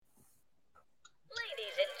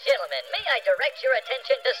gentlemen, may I direct your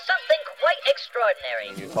attention to something quite extraordinary?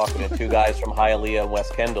 You're talking to two guys from Hialeah and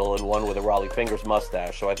West Kendall and one with a Raleigh Fingers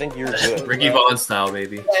mustache, so I think you're good. Ricky Vaughn style,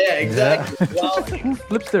 baby. Yeah, exactly. Yeah. Well, Who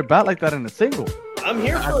flips their bat like that in a single? I'm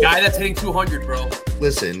here for A guy that's hitting 200, bro.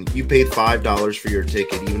 Listen, you paid $5 for your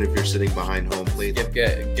ticket, even if you're sitting behind home plate.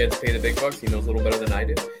 Gets paid the big bucks. He knows a little better than I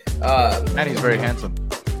do. And he's very handsome.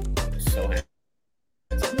 So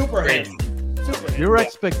handsome. super handsome. Your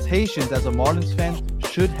expectations as a Marlins fan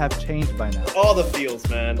should have changed by now. All the feels,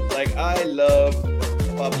 man. Like, I love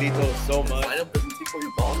Pablito so much. Lineup doesn't take all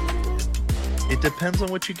your balls. It depends on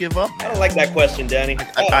what you give up, I man. don't like that question, Danny.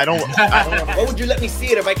 I don't. Why would you let me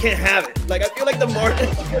see it if I can't have it? Like, I feel like the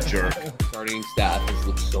Marlins. Jerk. Starting staff has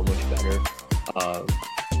looked so much better.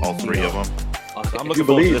 All three of them. I'm looking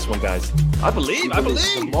forward to this one, guys. I believe.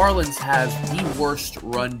 The Marlins have the worst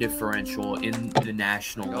run differential in the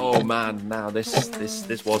National League. Oh man, now this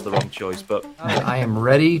was the wrong choice, but I am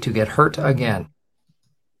ready to get hurt again.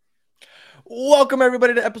 Welcome,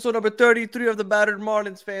 everybody, to episode number 33 of the Battered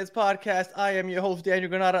Marlins Fans Podcast. I am your host, Daniel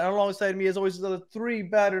Granada, and alongside me, as always, is the three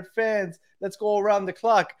battered fans. Let's go around the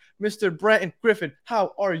clock. Mr. Brenton Griffin,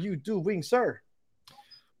 how are you doing, sir?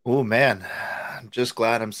 Oh, man. I'm just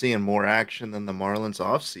glad I'm seeing more action than the Marlins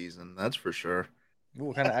offseason. That's for sure. Ooh,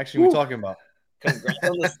 what kind of action are we talking about? Congrats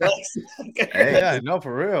on the success. Hey, Yeah, no,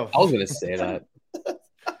 for real. I was going to say that.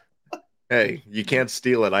 hey, you can't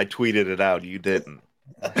steal it. I tweeted it out. You didn't.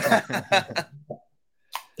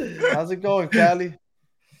 How's it going, Callie?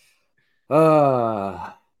 You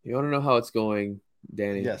want to know how it's going,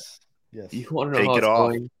 Danny? Yes. You want to know Take how it it's off.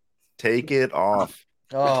 going? Take it off.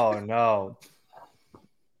 Oh, no.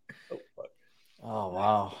 Oh,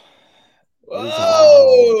 wow.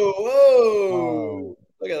 Whoa.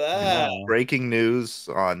 Look at that. Breaking news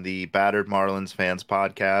on the Battered Marlins Fans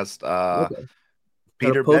Podcast. Okay.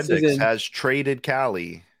 Peter postseason- Bendix has traded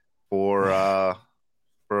Cali for a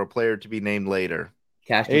player to be named later.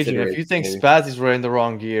 Cash Adrian, if you think Spazzy's wearing the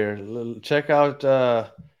wrong gear, check out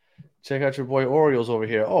your boy Orioles over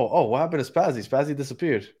here. Oh, what happened to Spazzy? Spazzy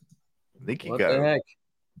disappeared. I think he What got the heck?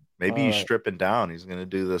 maybe he's Alright. stripping down. He's going to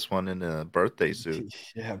do this one in a birthday suit.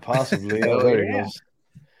 Yeah, possibly. Oh, There he yeah. goes.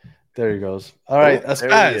 There he goes. All right, Oh, there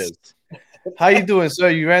he Spaz, is. how you doing, sir?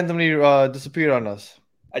 You randomly disappeared on us.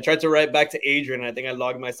 I tried to write back to Adrian. I think I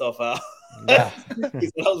logged myself out. Yeah. He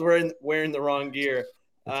said I was wearing the wrong gear.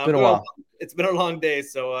 It's been a while. It's been a long day,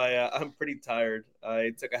 so I'm pretty tired.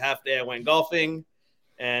 I took a half day. I went golfing,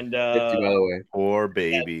 and 50, by the way. Poor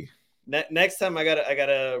baby. next time I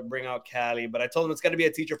gotta bring out Cali. But I told him it's got to be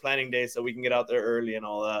a teacher planning day so we can get out there early and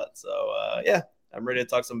all that. So yeah, I'm ready to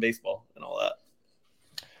talk some baseball and all that.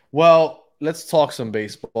 Well, let's talk some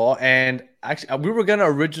baseball. And actually, we were gonna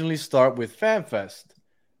originally start with FanFest.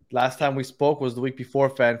 Last time we spoke was the week before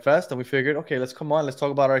FanFest, and we figured, okay, let's talk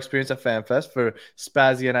about our experience at FanFest for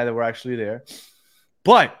Spazzy and I that were actually there.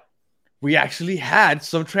 But we actually had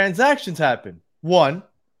some transactions happen. One,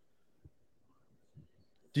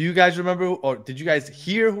 do you guys remember, or did you guys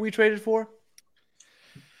hear who we traded for?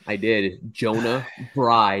 I did. Jonah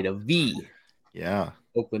Bride of the Yeah.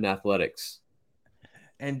 Oakland Athletics.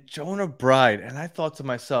 And Jonah Bride. And I thought to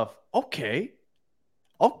myself, okay,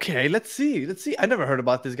 let's see. I never heard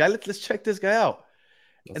about this guy. Let's check this guy out.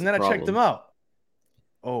 That's And then I the checked him problem. out.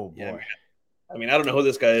 Oh, boy. Yeah, I mean, I don't know who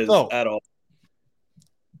this guy is So- at all.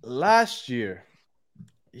 Last year,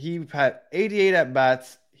 he had 88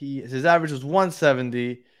 at-bats. His average was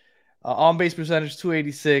 170. On-base percentage,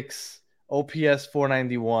 286. OPS,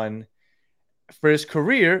 491. For his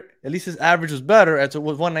career, at least his average was better. It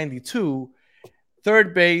was 192.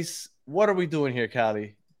 Third base, what are we doing here,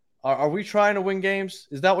 Callie? Are we trying to win games?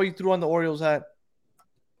 Is that what you threw on the Orioles hat?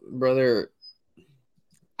 Brother,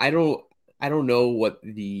 I don't know what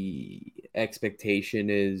the expectation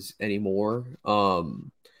is anymore.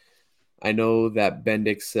 I know that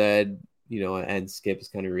Bendix said, and Skip has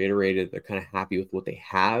kind of reiterated they're kind of happy with what they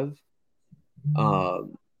have.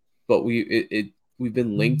 But we've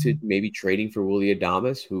been linked to maybe trading for Willie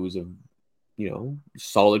Adames, who's a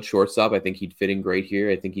solid shortstop. I think he'd fit in great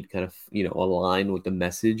here. I think he'd kind of align with the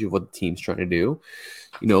message of what the team's trying to do.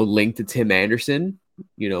 Linked to Tim Anderson,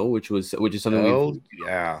 which is something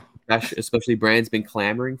Yeah. especially Brand's been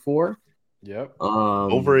clamoring for. Yep.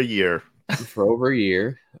 Over a year. For over a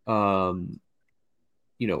year.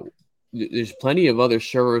 There's plenty of other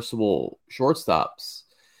serviceable shortstops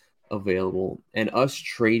available, and us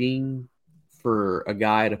trading for a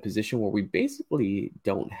guy at a position where we basically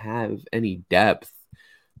don't have any depth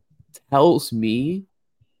tells me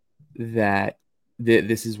that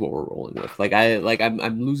this is what we're rolling with.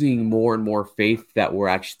 I'm losing more and more faith that we're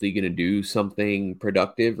actually going to do something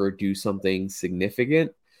productive or do something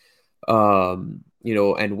significant.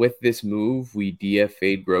 And with this move, we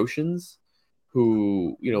DFA'd Groshans,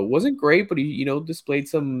 who, wasn't great, but he, displayed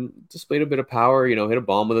a bit of power, hit a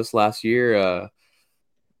bomb with us last year.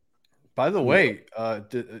 By the you know, way,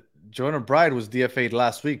 Jonah Bride was DFA'd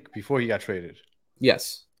last week before he got traded.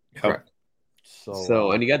 yes, Yep. correct.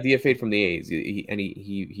 So and he got DFA'd from the A's.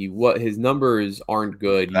 His numbers aren't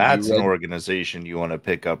good. That's an organization you want to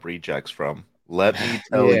pick up rejects from. Let me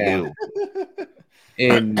tell Yeah. you.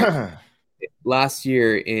 In last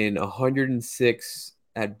year, in 106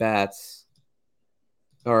 at bats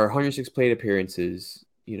or 106 plate appearances,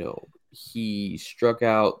 he struck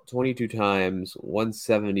out 22 times,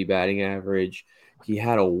 170 batting average. He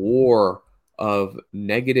had a WAR of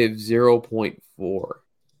negative 0.4.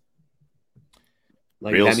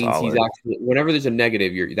 Like Real that means solid. he's actually, whenever there's a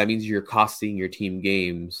negative, that means you're costing your team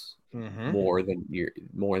games more than you're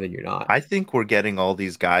not. I think we're getting all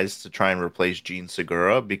these guys to try and replace Gene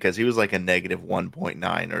Segura because he was like a negative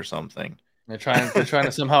 1.9 or something. They're trying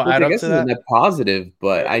to somehow add up to that. Net positive,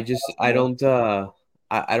 but I don't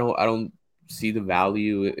see the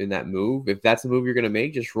value in that move. If that's the move you're gonna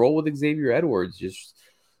make, just roll with Xavier Edwards. Just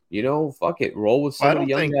fuck it, roll with some of the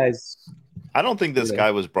young guys. I don't think this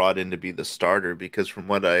guy was brought in to be the starter because from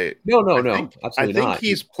what absolutely I think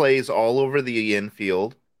he plays all over the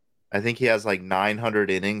infield. I think he has like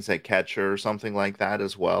 900 innings at catcher or something like that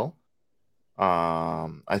as well.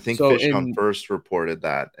 I think Fish on First reported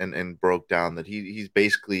that and broke down that he's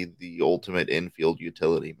basically the ultimate infield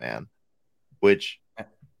utility man, which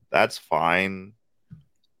that's fine.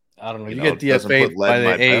 I don't know. You get DFA'd by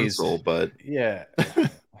the A's, but yeah,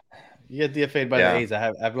 you get DFA'd by the A's.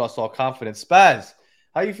 I've lost all confidence. Spaz,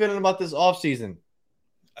 how you feeling about this offseason?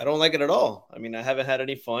 I don't like it at all. I mean, I haven't had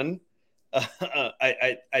any fun.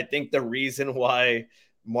 I think the reason why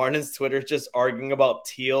Martin's Twitter is just arguing about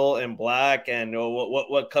teal and black and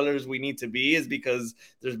what colors we need to be is because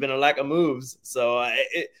there's been a lack of moves. So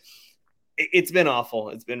it's been awful.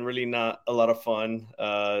 It's been really not a lot of fun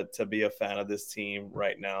to be a fan of this team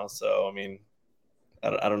right now. So, I mean,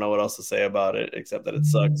 I don't know what else to say about it except that it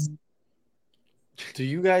sucks. Do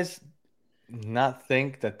you guys not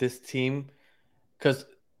think that this team, because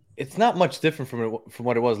it's not much different from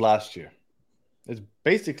what it was last year. It's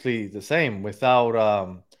basically the same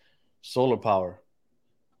without solar power.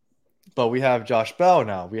 But we have Josh Bell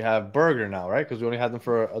now. We have Berger now, right? Because we only had them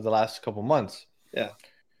for the last couple months. Yeah.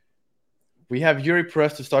 We have Yuri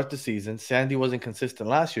Perez to start the season. Sandy wasn't consistent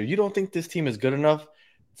last year. You don't think this team is good enough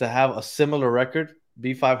to have a similar record,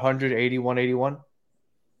 be 500, 81, 81?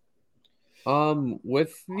 Okay,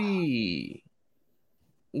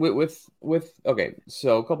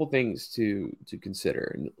 so a couple things to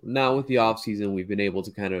consider. Now with the offseason, we've been able to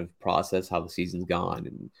kind of process how the season's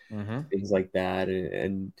gone and things like that,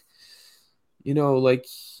 and we got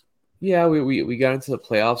into the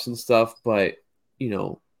playoffs and stuff, but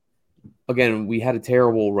again, we had a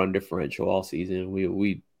terrible run differential all season.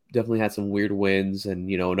 We definitely had some weird wins, and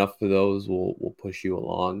enough for those will push you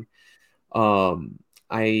along.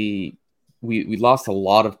 We lost a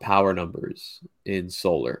lot of power numbers in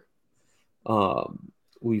solar.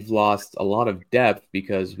 We've lost a lot of depth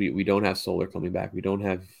because we don't have solar coming back. We don't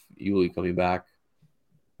have Yuli coming back.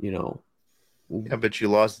 Yeah, but you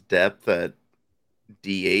lost depth at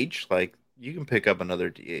DH. Like you can pick up another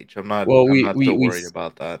DH. I'm not too worried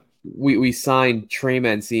about that. We signed Trey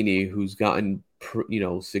Mancini, who's gotten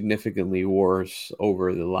significantly worse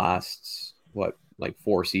over the last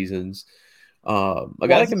 4 seasons. A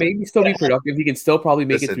guy that can maybe still be productive. He can still probably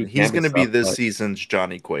make it through. He's going to be this season's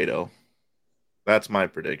Johnny Cueto. That's my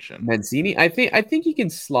prediction. Mancini, I think he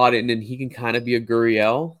can slot in and he can kind of be a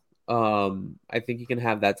Gurriel. I think he can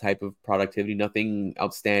have that type of productivity. Nothing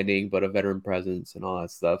outstanding, but a veteran presence and all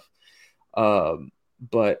that stuff.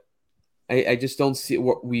 But I just don't see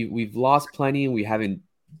what we've lost plenty and we haven't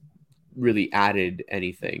really added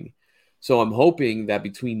anything. So I'm hoping that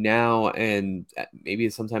between now and maybe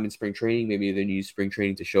sometime in spring training, maybe they use spring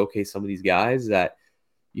training to showcase some of these guys that,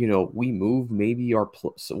 we move maybe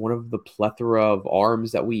one of the plethora of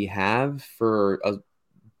arms that we have for a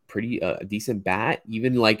pretty decent bat,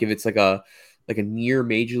 even like if it's like a near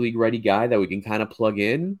major league ready guy that we can kind of plug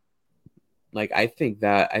in. Like I think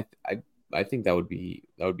that I think that would be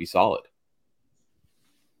solid.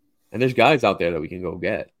 And there's guys out there that we can go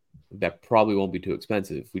get that probably won't be too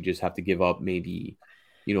expensive. We just have to give up maybe,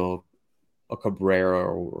 a Cabrera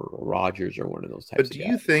or Rogers or one of those types. But do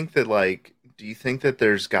you think that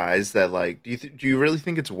there's guys that do you really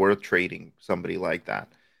think it's worth trading somebody like that?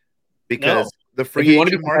 Because the free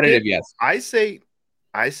agent market, yes. I say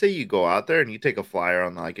you go out there and you take a flyer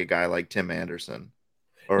on like a guy like Tim Anderson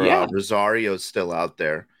or Rosario's still out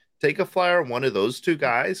there. take a flyer on one of those two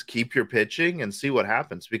guys, keep your pitching, and see what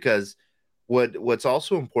happens. Because what's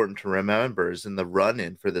also important to remember is in the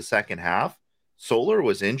run-in for the second half, Soler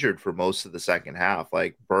was injured for most of the second half.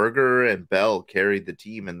 Like Berger and Bell carried the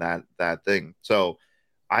team in that thing. So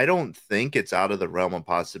I don't think it's out of the realm of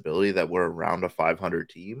possibility that we're around a 500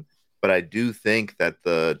 team. But I do think that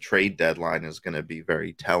the trade deadline is going to be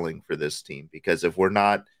very telling for this team, because if we're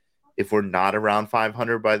not around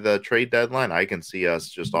 500 by the trade deadline, I can see us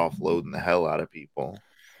just offloading the hell out of people.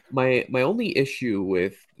 My only issue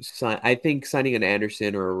with I think signing an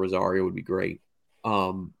Anderson or a Rosario would be great.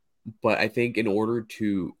 But I think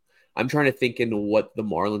I'm trying to think into what the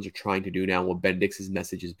Marlins are trying to do now, what Bendix's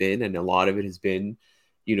message has been, and a lot of it has been,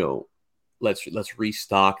 let's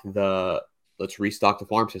restock the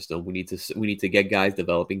farm system. We need to get guys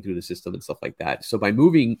developing through the system and stuff like that. So by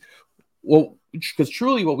moving, well, because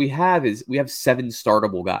truly what we have is we have 7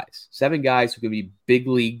 startable guys, 7 guys who can be big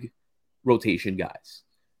league rotation guys.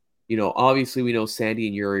 Obviously we know Sandy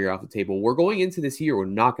and Yuri are off the table. We're going into this year, we're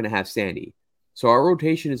not going to have Sandy. So our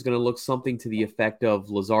rotation is going to look something to the effect of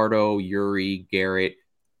Luzardo, Yuri, Garrett,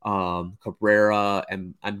 Cabrera,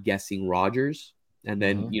 and I'm guessing Rogers. And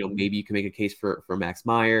then, maybe you can make a case for Max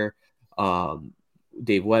Meyer,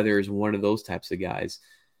 Dave Weathers, one of those types of guys.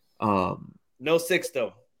 No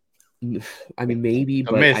Sixto. I mean, maybe,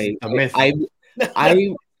 but my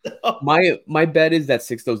bet is that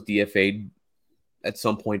Sixto's DFA'd at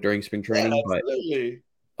some point during spring training. Yeah, absolutely.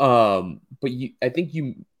 But I think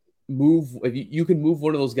you can move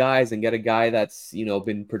one of those guys and get a guy that's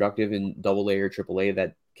been productive in AA or AAA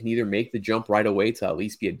that can either make the jump right away to at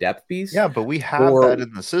least be a depth piece. Yeah, but we have that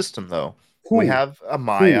in the system though. We have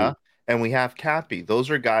Amaya and we have Cappy. Those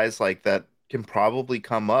are guys like that can probably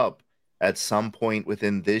come up at some point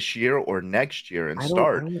within this year or next year and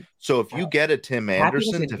start. So if you get a Tim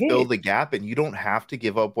Anderson to fill the gap and you don't have to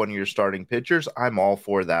give up one of your starting pitchers, I'm all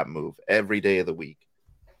for that move every day of the week.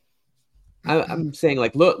 I'm saying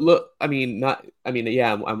like, look. I'm wearing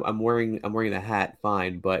the hat,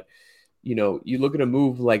 fine, but you look at a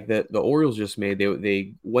move like the Orioles just made.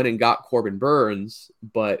 They went and got Corbin Burns,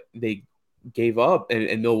 but they gave up,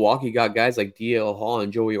 and Milwaukee got guys like DL Hall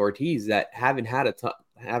and Joey Ortiz that haven't had a ton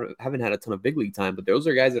of big league time, but those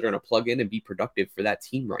are guys that are going to plug in and be productive for that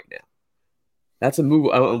team right now. That's a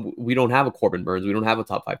move. We don't have a Corbin Burns. We don't have a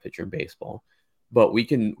top 5 pitcher in baseball, but we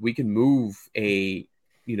can move a,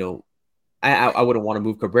 I wouldn't want to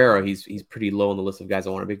move Cabrera. He's pretty low on the list of guys I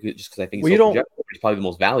want to make just because I think he's probably the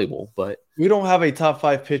most valuable. But we don't have a top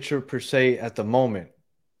 5 pitcher per se at the moment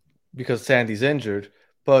because Sandy's injured.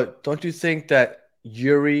 But don't you think that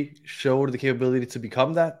Yuri showed the capability to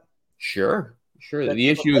become that? Sure. The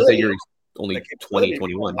issue is that Yuri's only 20,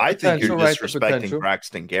 21. I think you're disrespecting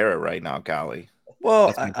Braxton Garrett right now, Callie.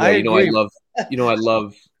 Well, I agree. I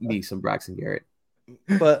love me some Braxton Garrett.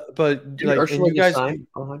 But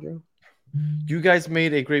Alejandro? You guys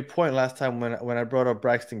made a great point last time when I brought up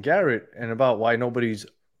Braxton Garrett and about why nobody's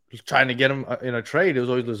trying to get him in a trade. It was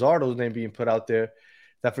always Luzardo's name being put out there.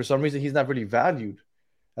 That for some reason he's not really valued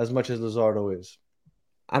as much as Luzardo is.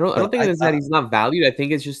 I don't think it's that he's not valued. I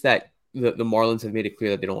think it's just that the Marlins have made it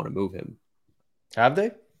clear that they don't want to move him. Have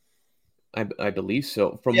they? I believe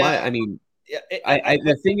so. The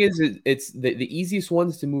thing is, it's the easiest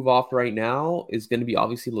ones to move off right now is going to be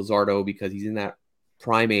obviously Luzardo because he's in that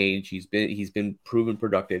prime age. He's been proven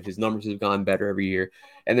productive. His numbers have gone better every year.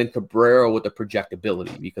 And then Cabrera with the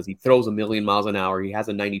projectability because he throws 1,000,000 miles an hour. He has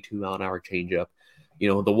a 92-mile-an-hour changeup.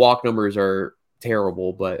 The walk numbers are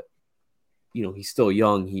terrible, but he's still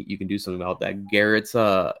young. You can do something about that. Garrett's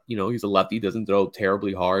he's a lefty, doesn't throw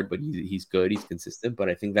terribly hard, but he's good. He's consistent. But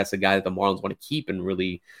I think that's a guy that the Marlins want to keep and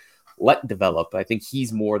really let develop. I think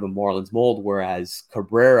he's more the Marlins mold, whereas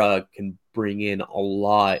Cabrera can bring in a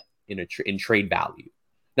lot in trade value.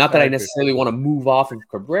 Not that I necessarily want to move off of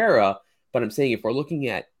Cabrera, but I'm saying if we're looking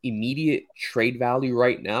at immediate trade value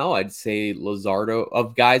right now, I'd say Luzardo,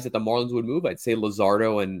 of guys that the Marlins would move, I'd say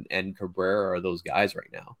Luzardo and Cabrera are those guys right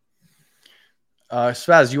now.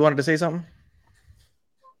 Spaz, you wanted to say something?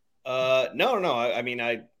 No. I mean,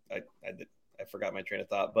 I forgot my train of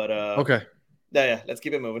thought, but okay. Yeah, let's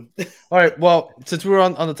keep it moving. All right. Well, since we were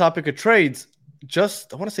on the topic of trades, I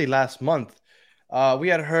want to say last month, we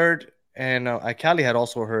had heard, and Callie had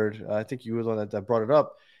also heard, I think you were the one that brought it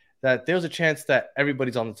up, that there's a chance that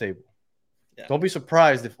everybody's on the table. Yeah. Don't be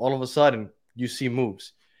surprised if all of a sudden you see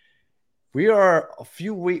moves. We are a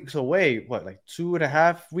few weeks away, like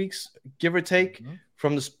 2.5 weeks, give or take,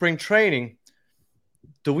 from the spring training.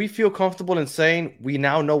 Do we feel comfortable in saying we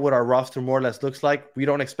now know what our roster more or less looks like? We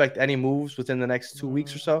don't expect any moves within the next 2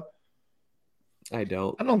 weeks or so? I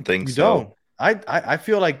don't. I don't think so. I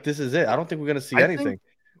feel like this is it. I don't think we're gonna see anything.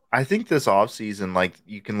 I think this offseason, like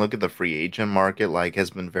you can look at the free agent market, like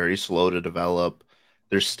has been very slow to develop.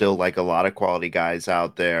 There's still like a lot of quality guys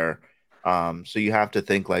out there. So you have to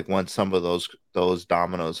think like once some of those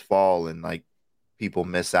dominoes fall and like people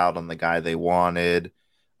miss out on the guy they wanted,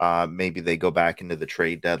 maybe they go back into the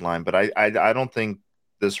trade deadline. But I don't think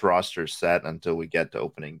this roster's set until we get to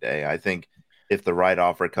opening day. I think if the right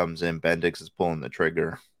offer comes in, Bendix is pulling the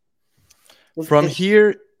trigger. From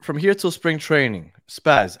here till spring training,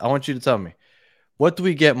 Spaz, I want you to tell me, what do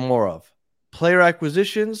we get more of? Player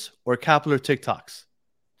acquisitions or Kepler TikToks?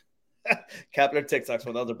 Kepler TikToks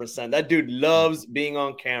 1000%. That dude loves being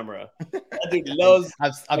on camera. That dude loves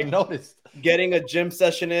I've noticed getting a gym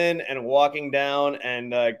session in and walking down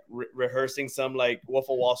and rehearsing some like Wolf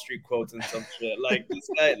of Wall Street quotes and some shit. Like this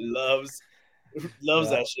guy loves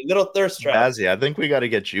that shit. Little thirst trap. Bazzy, I think we got to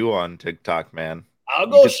get you on TikTok, man. I'll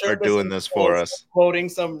go start doing this for us. Quoting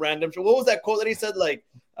some random shit. What was that quote that he said? Like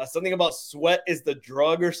something about sweat is the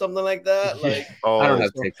drug or something like that. Like I don't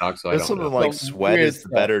have TikTok, so I don't something know. like sweat is the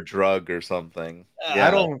better drug or something. Yeah.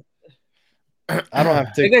 I don't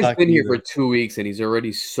have TikTok. That guy's been here for 2 weeks and he's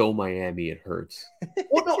already so Miami. It hurts.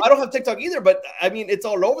 Well, no, I don't have TikTok either, but I mean, it's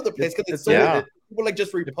all over the place because it's so people like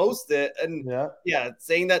just repost it and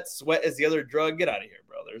saying that sweat is the other drug. Get out of here,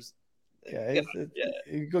 brothers.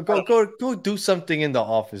 Go do something in the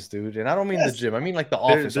office, dude. And I don't mean the gym. I mean like the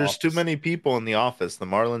office. There's too many people in the office. The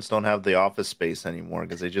Marlins don't have the office space anymore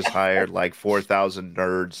because they just hired like 4,000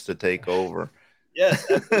 nerds to take over. Yes,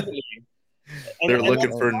 absolutely. They're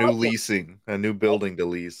looking for new leasing, a new building to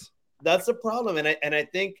lease. That's the problem, and I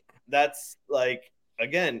think that's like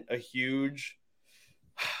again a huge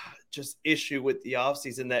just issue with the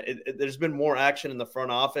offseason that there's been more action in the front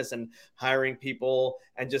office and hiring people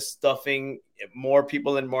and just stuffing more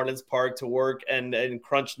people in Marlins Park to work and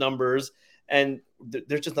crunch numbers. And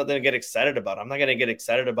there's just nothing to get excited about. I'm not going to get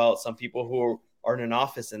excited about some people who are in an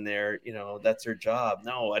office in there. You know, that's their job.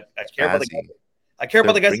 No, I care about the guys. I care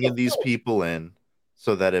about the guys. Bringing these people in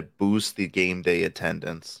so that it boosts the game day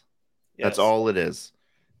attendance. Yes. That's all it is.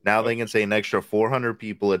 Now they can say an extra 400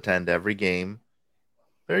 people attend every game.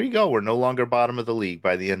 There you go. We're no longer bottom of the league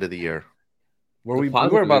by the end of the year. We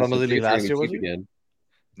were bottom of the league last year, was we?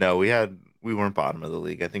 No, we weren't bottom of the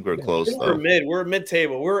league. I think we're close though. We're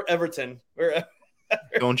mid-table. We're Everton.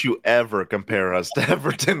 Don't you ever compare us to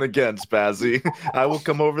Everton again, Spazzy. I will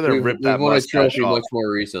come over there and rip that mustache off. Much more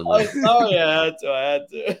recently. I had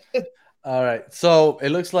to. All right. So it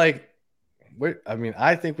looks like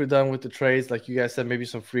I think we're done with the trades. Like you guys said, maybe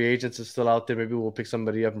some free agents are still out there. Maybe we'll pick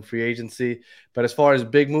somebody up in free agency. But as far as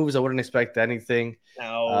big moves, I wouldn't expect anything.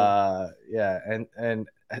 No. And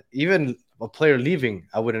even a player leaving,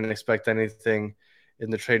 I wouldn't expect anything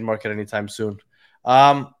in the trade market anytime soon.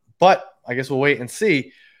 But I guess we'll wait and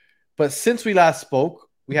see. But since we last spoke,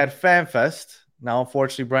 we had FanFest. Now,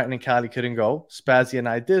 unfortunately, Brenton and Callie couldn't go. Spazzy and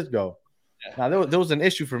I did go. Yeah. Now, there was an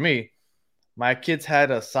issue for me. My kids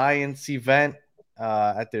had a science event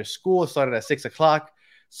at their school. It started at 6 o'clock.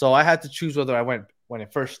 So I had to choose whether I went when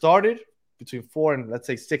it first started between 4 and let's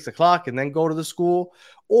say 6 o'clock and then go to the school,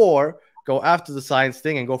 or go after the science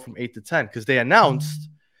thing and go from 8 to 10 because they announced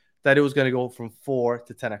that it was going to go from 4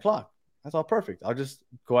 to 10 o'clock. I thought, perfect. I'll just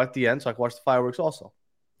go at the end so I can watch the fireworks also.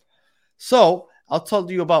 So I'll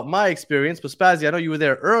tell you about my experience. But Spazzy, I know you were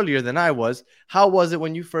there earlier than I was. How was it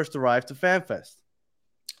when you first arrived to FanFest?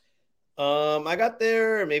 I got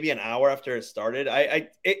there maybe an hour after it started.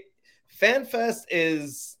 FanFest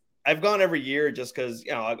is, I've gone every year just because,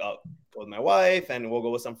 I'll go with my wife and we'll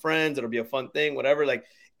go with some friends. It'll be a fun thing, whatever. Like,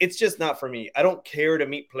 it's just not for me. I don't care to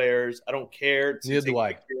meet players. I don't care to take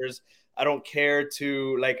pictures. I don't care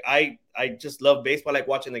to, like, I just love baseball. I like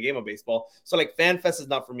watching the game of baseball. So, like, FanFest is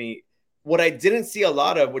not for me. What I didn't see a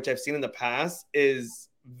lot of, which I've seen in the past, is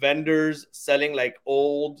vendors selling, like,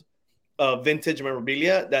 old vintage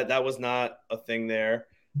memorabilia. That was not a thing there.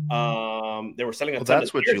 They were selling a ton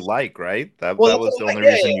that's what you like, right? That was the only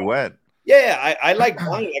reason you went. Yeah, I like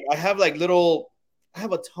buying. Like, I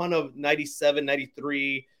have a ton of 97,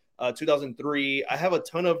 93, 2003. I have a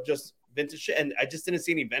ton of just vintage shit, and I just didn't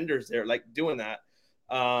see any vendors there like doing that.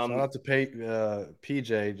 Shout out to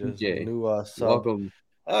PJ, just new sub. Welcome.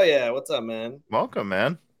 Oh yeah, what's up, man? Welcome,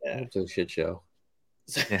 man. Yeah. It's a shit show.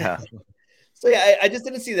 Yeah. So yeah, I just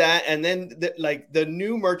didn't see that, and then the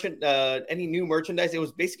new any new merchandise, it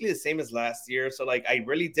was basically the same as last year. So like, I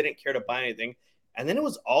really didn't care to buy anything, and then it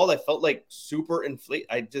was all I felt like super inflate.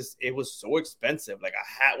 It was so expensive. Like a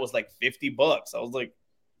hat was like $50. I was like,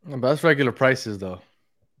 but that's regular prices though.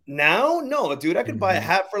 Now, no, dude, I could buy a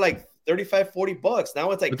hat for like $35-$40.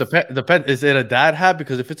 Now it's like the pet is it a dad hat?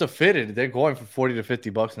 Because if it's a fitted, they're going for $40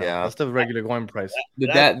 to $50 now. Yeah. That's the regular going price. The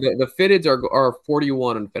fitteds are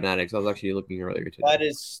 41 on Fanatics. I was actually looking earlier today. That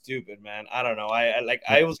is stupid, man. I don't know.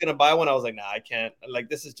 I was gonna buy one. I was like, nah, I can't. Like,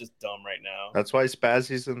 this is just dumb right now. That's why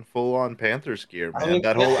Spazzy's in full on Panthers gear, man.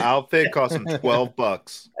 That whole outfit cost him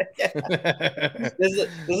 $12. This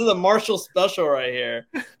is a Marshall special right here.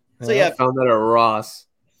 So yeah, I found that at Ross.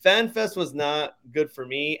 FanFest was not good for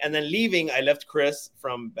me. And then leaving, I left Chris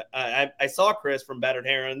from I saw Chris from Battered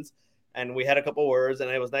Herons, and we had a couple words, and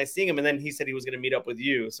it was nice seeing him. And then he said he was going to meet up with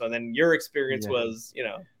you. So then your experience was,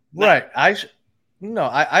 right.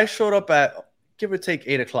 I showed up at give or take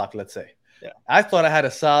 8 o'clock, let's say. Yeah. I thought I had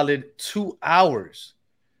a solid 2 hours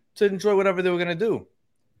to enjoy whatever they were going to do.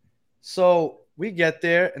 So we get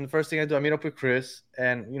there, and the first thing I do, I meet up with Chris,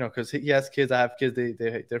 and because he has kids, I have kids,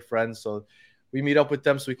 they're friends, so we meet up with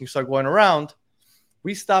them so we can start going around.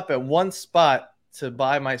 We stop at one spot to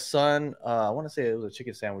buy my son, I want to say it was a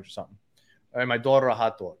chicken sandwich or something, and my daughter a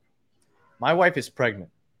hot dog. My wife is pregnant,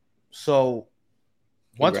 so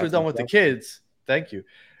once we're done with the kids, thank you.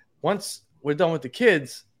 Once we're done with the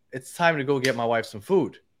kids, it's time to go get my wife some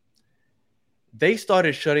food. They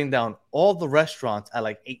started shutting down all the restaurants at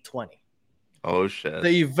like 8:20. Oh, shit.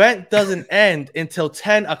 The event doesn't end until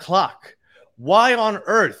 10 o'clock. Why on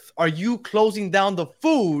earth are you closing down the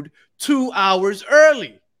food 2 hours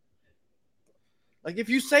early? Like, if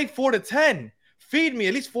you say 4 to 10, feed me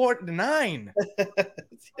at least 4 to 9.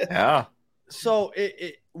 Yeah. So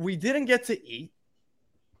we didn't get to eat.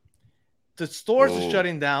 The stores are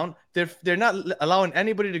shutting down. They're not allowing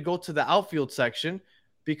anybody to go to the outfield section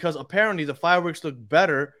because apparently the fireworks look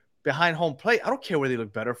better behind home plate. I don't care where they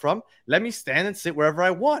look better from. Let me stand and sit wherever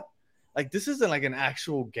I want. Like, this isn't like an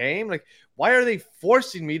actual game. Like, why are they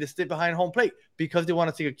forcing me to sit behind home plate? Because they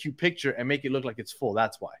want to take a cute picture and make it look like it's full.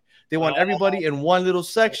 That's why. They want everybody in one little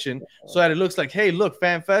section so that it looks like, hey, look,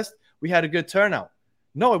 FanFest, we had a good turnout.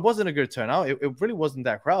 No, it wasn't a good turnout. It really wasn't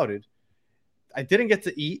that crowded. I didn't get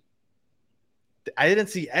to eat. I didn't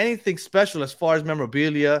see anything special as far as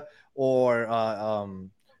memorabilia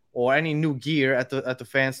or any new gear at the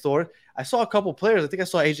fan store. I saw a couple players. I think I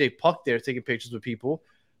saw AJ Puck there taking pictures with people,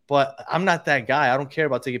 but I'm not that guy. I don't care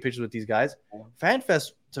about taking pictures with these guys.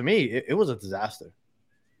 FanFest, to me, it was a disaster.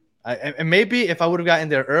 And maybe if I would have gotten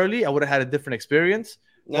there early, I would have had a different experience.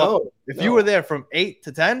 If you were there from 8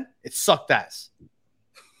 to 10, it sucked ass.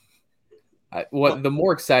 The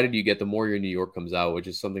more excited you get, the more your New York comes out, which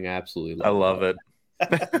is something I absolutely love. I love it.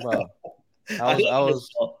 Well,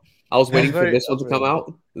 I was waiting for this one to come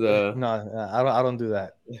out. No, I don't do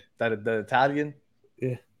that. The Italian.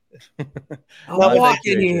 Yeah. I'm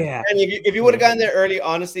walking here. And if you would have gotten there early,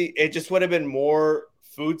 honestly, it just would have been more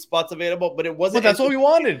food spots available. But it wasn't. But that's what we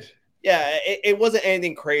wanted. Yeah, it wasn't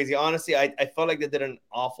anything crazy. Honestly, I felt like they did an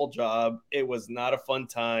awful job. It was not a fun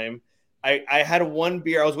time. I had one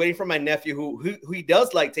beer. I was waiting for my nephew who he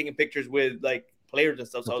does like taking pictures with like players and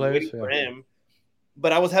stuff. So I was waiting for him.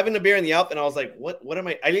 But I was having a beer in the outfit, and I was like, what am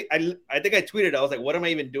I think I tweeted, I was like, what am I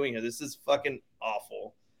even doing here? This is fucking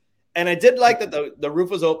awful. And I did like that the roof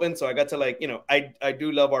was open, so I got to I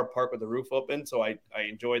do love our park with the roof open, so I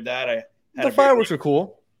enjoyed that. The fireworks were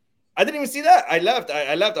cool. I didn't even see that. I left.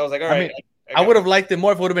 I was like, all right. I would have liked it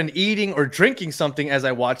more if I would have been eating or drinking something as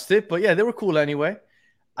I watched it. But yeah, they were cool anyway.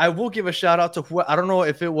 I will give a shout out to I don't know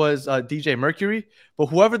if it was DJ Mercury, but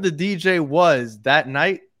whoever the DJ was that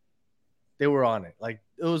night, they were on it. Like,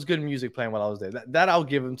 it was good music playing while I was there. That I'll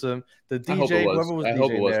give them to them. The DJ, whoever was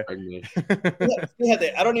DJing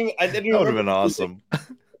there. I didn't even. That would have been awesome.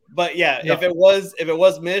 But yeah, if it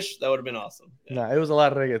was Mish, that would have been awesome. Yeah. Nah, it was a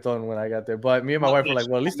lot of reggaeton when I got there. But me and my wife were like,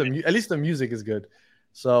 well, at least the music is good.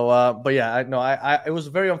 So, but yeah, it was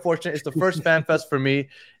very unfortunate. It's the first fan fest for me,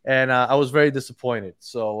 and I was very disappointed.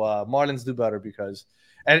 So Marlins do better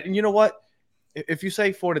and you know what? If you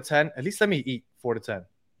say 4 to 10, at least let me eat 4 to 10.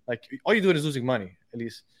 Like, all you're doing is losing money, at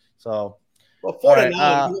least. So, well, 4 to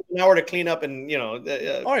 9, an hour to clean up, and all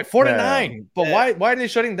right, 4 to 9. But why are they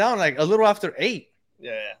shutting down like a little after 8?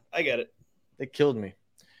 Yeah, I get it. They killed me.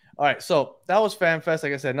 All right, so that was FanFest.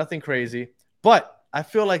 Like I said, nothing crazy, but I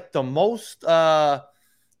feel like the most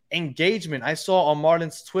engagement I saw on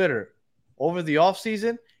Marlins Twitter over the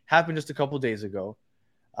offseason happened just a couple days ago.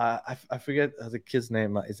 I forget the kid's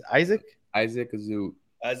name. Is Isaac? Isaac Azut.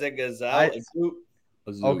 Isaac Azut.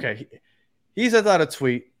 Okay. He sent out a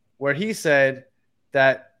tweet where he said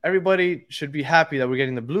that everybody should be happy that we're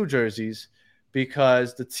getting the blue jerseys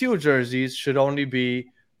because the teal jerseys should only be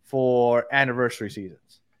for anniversary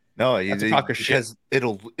seasons. No, because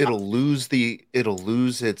it'll lose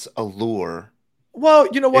its allure. Well,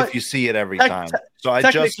 you know what? If you see it every time. So I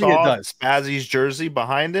just saw Spazzy's jersey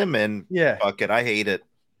behind him, and fuck it, I hate it.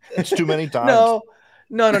 It's too many times.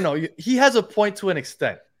 No. He has a point to an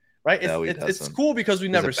extent, right? No, it's cool because we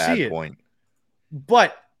never see it. Point.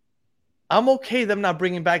 But I'm okay them not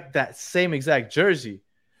bringing back that same exact jersey.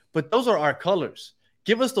 But those are our colors.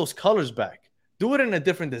 Give us those colors back. Do it in a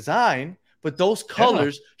different design, but those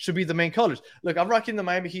colors should be the main colors. Look, I'm rocking the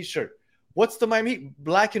Miami Heat shirt. What's the Miami Heat?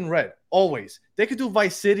 Black and red, always. They could do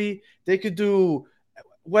Vice City. They could do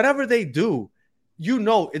whatever they do. You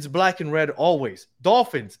know it's black and red always.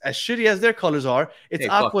 Dolphins, as shitty as their colors are, it's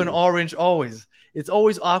aqua and orange always. It's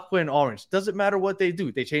always aqua and orange. Doesn't matter what they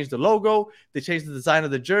do. They change the logo. They change the design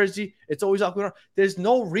of the jersey. It's always aqua and orange. There's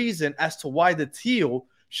no reason as to why the teal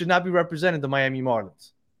should not be representing the Miami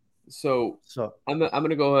Marlins. So I'm going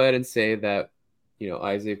to go ahead and say that,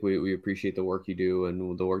 Isaac, we appreciate the work you do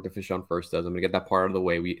and the work that Fish on First does. I'm going to get that part of the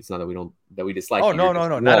way. It's not that we dislike. Oh, no,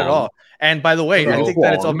 not at all. And by the way, I think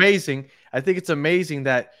that it's amazing. I think it's amazing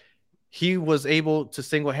that he was able to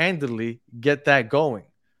single-handedly get that going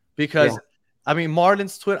because, I mean,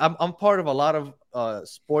 Marlins Twitter. I'm part of a lot of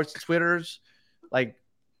sports Twitters, like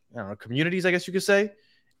communities, I guess you could say.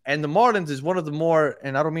 And the Marlins is one of the more,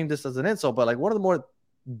 and I don't mean this as an insult, but like one of the more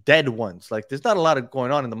dead ones. Like there's not a lot of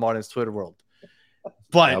going on in the Marlins Twitter world.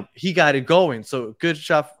 But he got it going. So good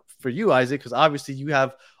shot for you, Isaac, because obviously you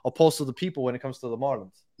have a pulse of the people when it comes to the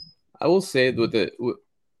Marlins. I will say and I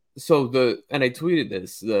tweeted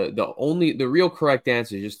this, the real correct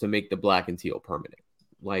answer is just to make the black and teal permanent.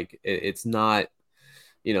 Like it's not,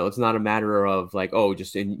 it's not a matter of like, we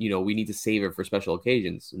need to save it for special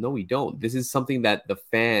occasions. No, we don't. This is something that the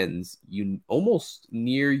fans almost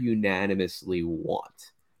near unanimously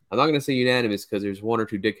want. I'm not going to say unanimous because there's one or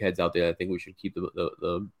two dickheads out there that think we should keep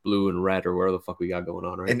the blue and red or whatever the fuck we got going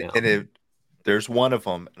on now. And there's one of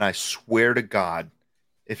them, and I swear to God,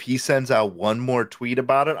 if he sends out one more tweet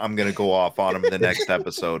about it, I'm going to go off on him in the next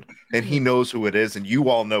episode. And he knows who it is, and you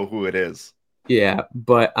all know who it is. Yeah,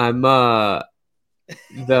 but I'm the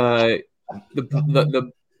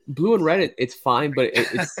blue and red, it's fine, but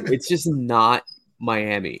it's just not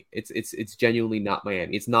Miami. It's genuinely not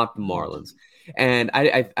Miami. It's not the Marlins. And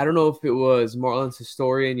I don't know if it was Marlins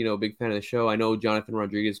historian, big fan of the show. I know Jonathan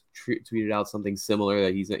Rodriguez tweeted out something similar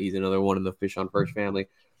that he's another one in the Fish on First family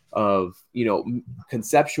of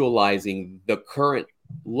conceptualizing the current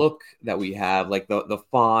look that we have, like the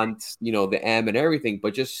font, the M and everything,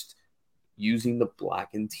 but just using the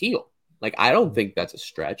black and teal. Like I don't think that's a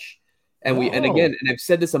stretch. And and I've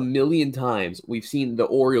said this a million times. We've seen the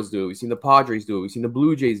Orioles do it. We've seen the Padres do it. We've seen the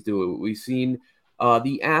Blue Jays do it. We've seen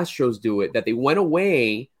the Astros do it. That they went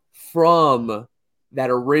away from that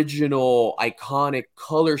original iconic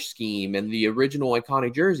color scheme and the original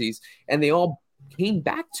iconic jerseys, and they all came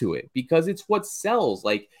back to it because it's what sells.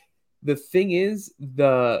 Like the thing is,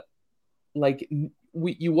 you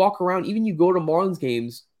walk around, even you go to Marlins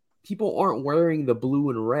games, people aren't wearing the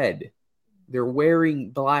blue and red. They're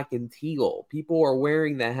wearing black and teal. People are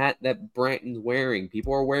wearing the hat that Branton's wearing.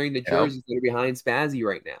 People are wearing the jerseys that are behind Spazzy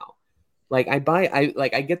right now. Like I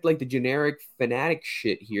get like the generic fanatic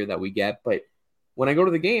shit here that we get, but when I go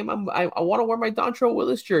to the game, I want to wear my Dontrelle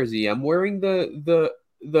Willis jersey. I'm wearing the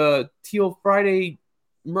Teal Friday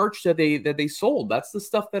merch that they sold. That's the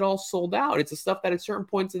stuff that all sold out. It's the stuff that at certain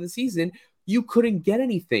points of the season you couldn't get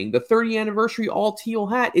anything. The 30th anniversary all teal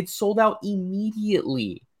hat, it sold out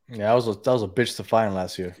immediately. Yeah, that was a bitch to find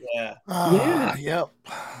last year. Yeah. Yep.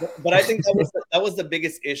 But I think that was the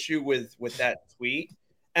biggest issue with that tweet.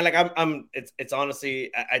 And like it's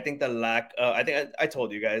honestly, I think the lack. I think I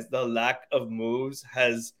told you guys the lack of moves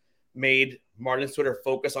has made Marlins Twitter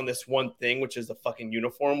focus on this one thing, which is the fucking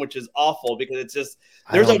uniform, which is awful because it's just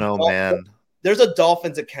there's a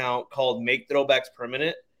Dolphins account called Make Throwbacks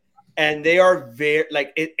Permanent. And they are very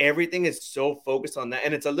everything is so focused on that,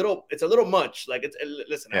 and it's a little much. Like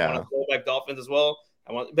listen, I want to throw back Dolphins as well.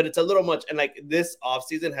 But it's a little much, and like this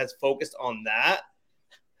offseason has focused on that.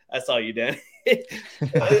 I saw you, Dan.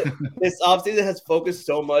 This offseason has focused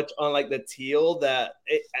so much on like the teal that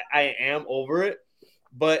I am over it.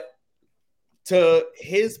 But to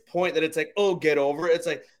his point that it's like, oh, get over it. It's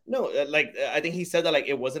like no, like I think he said that like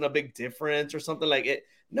it wasn't a big difference or something like it.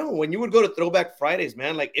 No, when you would go to Throwback Fridays,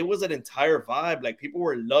 man, like it was an entire vibe. Like people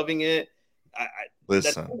were loving it.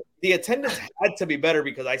 Listen, the attendance had to be better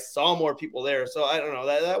because I saw more people there. So I don't know.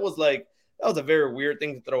 That was a very weird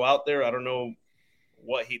thing to throw out there. I don't know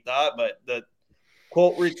what he thought, but the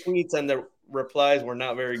quote retweets and the replies were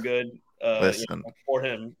not very good. Listen, for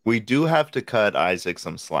him, we do have to cut Isaac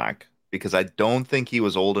some slack because I don't think he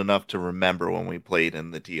was old enough to remember when we played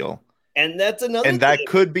in the teal. And that's another and that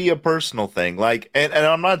could be a personal thing. Like, and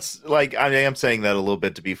I'm not like, I am saying that a little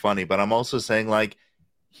bit to be funny, but I'm also saying like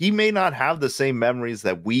he may not have the same memories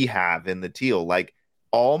that we have in the teal. Like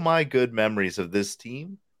all my good memories of this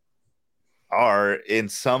team are in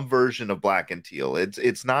some version of black and teal.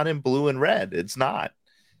 It's not in blue and red. It's not.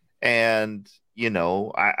 And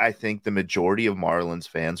I think the majority of Marlins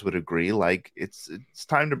fans would agree, like it's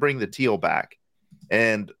time to bring the teal back.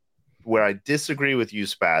 And where I disagree with you,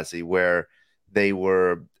 Spazzy, where they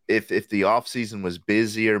were, if the offseason was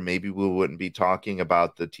busier, maybe we wouldn't be talking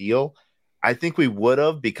about the teal. I think we would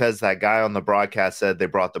have, because that guy on the broadcast said they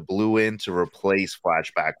brought the blue in to replace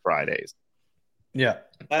Flashback Fridays. Yeah.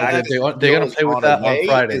 They're going to play with that on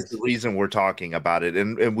Fridays. Is the reason we're talking about it.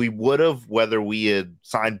 And we would have, whether we had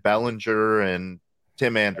signed Bellinger and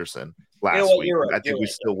Tim Anderson last week. Right, I think we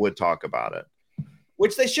still would talk about it.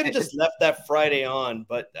 Which they should have just left that Friday on.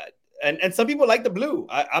 But and some people like the blue.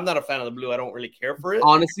 I'm not a fan of the blue. I don't really care for it.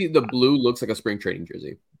 Honestly, the blue looks like a spring training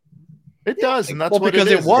jersey. It does, and that's what because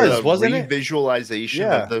it is. It was, wasn't it? Visualization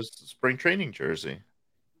of the spring training jersey.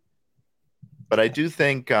 But I do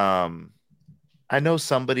think I know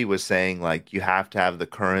somebody was saying like you have to have the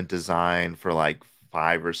current design for like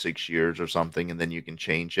 5 or 6 years or something, and then you can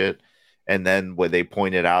change it. And then when they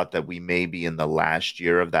pointed out that we may be in the last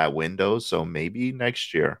year of that window, so maybe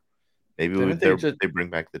next year, maybe they bring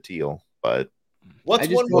back the teal. But what's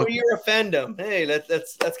one more year of fandom? Hey,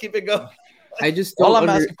 let's keep it going. I just all I'm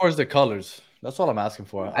asking for is the colors. That's all I'm asking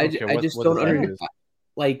for. I just don't understand.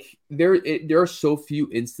 Like there are so few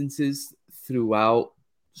instances throughout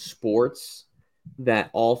sports that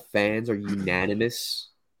all fans are unanimous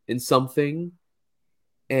in something,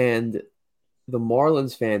 and the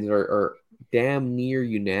Marlins fans are damn near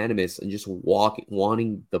unanimous and just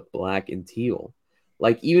wanting the black and teal.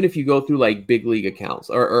 Like even if you go through like big league accounts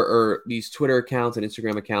or these Twitter accounts and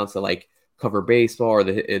Instagram accounts that like cover baseball or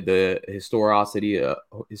the historicity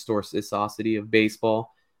of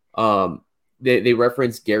baseball, they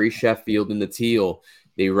reference Gary Sheffield in the teal.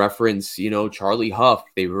 They reference Charlie Huff.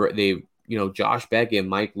 They Josh Beckett,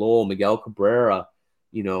 Mike Lowell, Miguel Cabrera,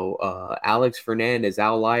 Alex Fernandez,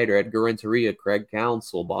 Al Leiter, Edgar Renteria, Craig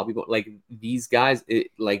Counsell, Bobby. Like these guys,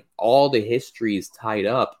 like all the history is tied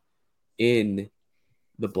up in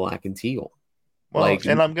the black and teal. Well,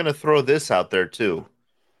 and I'm gonna throw this out there too.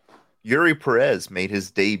 Yuri Perez made his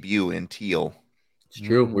debut in teal. It's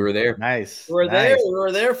true. We were there. Nice. We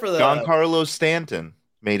were there for that. Giancarlo Stanton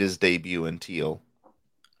made his debut in teal.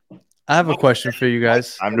 I have a question for you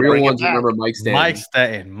guys. I'm the real ones remember Mike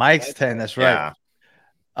Stanton. Mike Stanton. That's right. Yeah.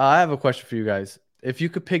 I have a question for you guys. If you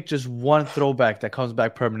could pick just one throwback that comes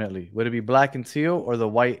back permanently, would it be black and teal or the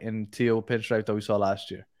white and teal pinstripe that we saw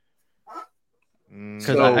last year?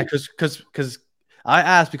 Because I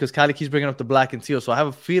asked because Kylie keeps bringing up the black and teal, so I have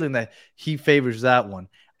a feeling that he favors that one.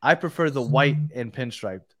 I prefer the white and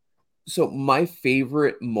pinstriped. So my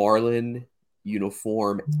favorite Marlin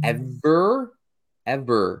uniform ever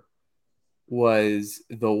was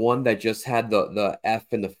the one that just had the F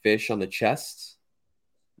and the fish on the chest.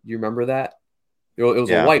 Do you remember that? It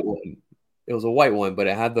was a white one. It was a white one, but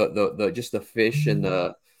it had the just the fish and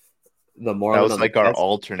the Marlin. That was like our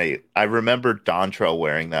alternate. I remember Dontrell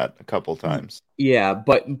wearing that a couple times. Yeah,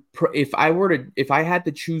 but if I had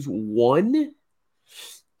to choose one,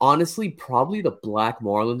 honestly, probably the black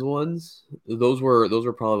Marlins ones. Those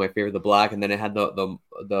were probably my favorite. The black, and then it had the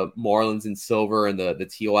Marlins in silver and the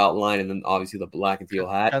teal outline, and then obviously the black and teal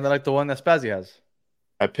hat. Kind of like the one that Spazzy has.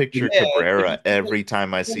 I picture Cabrera every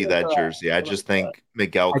time I see that jersey. I just think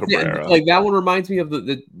Miguel Cabrera. Like that one reminds me of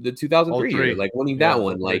the 2003 year, like winning that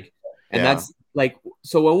one. Like, and that's like,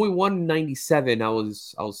 so when we won 97, I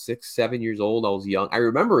was 6-7 years old. I was young. I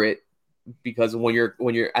remember it because when you're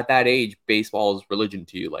at that age, baseball is religion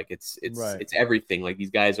to you. Like it's everything. Like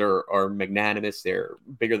these guys are magnanimous. They're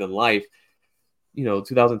bigger than life.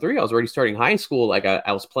 2003, I was already starting high school. Like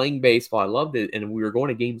I was playing baseball. I loved it. And we were going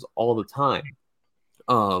to games all the time.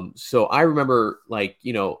 So I remember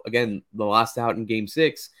again, the last out in game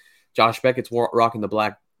 6, Josh Beckett's rocking the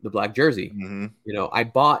black jersey. Mm-hmm. I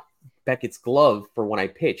bought Beckett's glove for when I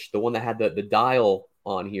pitched, the one that had the dial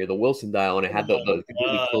on here, the Wilson dial, and it had the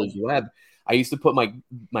completely closed web. I used to put my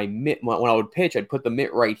mitt when I would pitch. I'd put the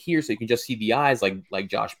mitt right here so you can just see the eyes like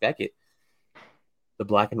Josh Beckett, the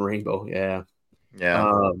black and rainbow. Yeah.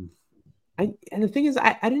 And the thing is,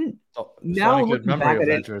 I didn't. Now good memory of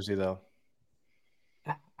that jersey though.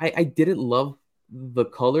 I didn't love the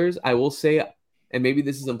colors. I will say, and maybe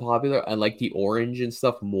this is unpopular, I like the orange and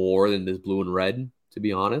stuff more than this blue and red, to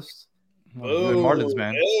be honest. You and Marlins,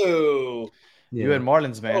 man. You and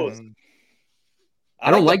Marlins, man. I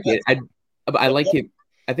don't like it. I like it.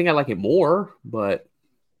 I think I like it more, but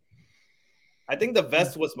I think the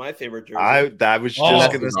vest was my favorite jersey. I was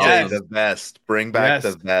just gonna say the vest. Bring back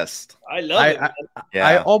the vest. I love it.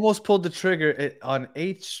 I almost pulled the trigger on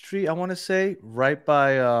 8th Street. I want to say right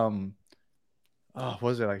by what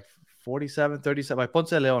was it, like 47, 37 by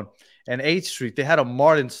Ponce de Leon and 8th Street. They had a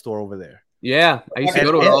Marlins store over there. Yeah, I used to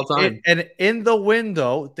go to it all the time. And in the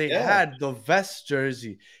window, they had the vest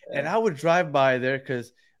jersey. Yeah. And I would drive by there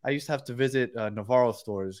because I used to have to visit Navarro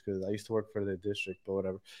stores because I used to work for the district or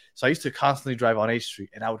whatever. So I used to constantly drive on 8th Street.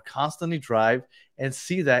 And I would constantly drive and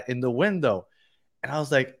see that in the window. And I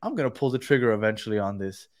was like, I'm going to pull the trigger eventually on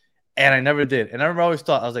this. And I never did. And I remember I always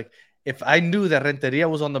thought, I was like, if I knew that Renteria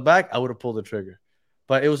was on the back, I would have pulled the trigger.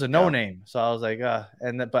 But it was a no-name. So I was like,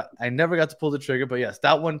 but I never got to pull the trigger. But yes,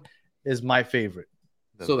 that one is my favorite.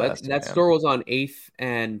 So that store was on 8th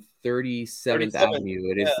and 37th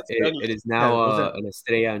Avenue. It is now an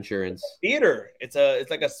Estrella Insurance theater. It's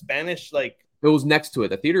like a Spanish like. It was next to it.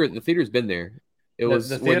 The theater's been there. It was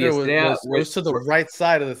the theater was to the right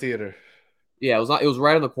side of the theater. Yeah, it was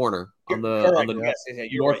right on the corner on the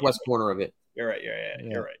northwest corner of it. You're right.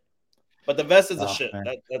 You're right. But the vest is a shit.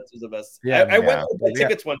 That was the best. Yeah, I went to buy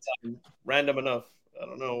tickets one time, random enough. I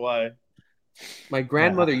don't know why. My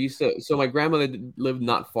grandmother my grandmother lived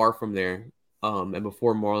not far from there. And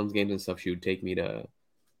before Marlins games and stuff, she'd take me there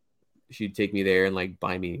and like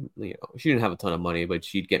buy me, she didn't have a ton of money, but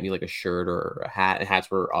she'd get me like a shirt or a hat. And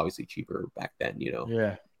hats were obviously cheaper back then,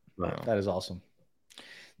 Yeah. But, that is awesome.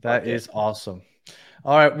 That is awesome.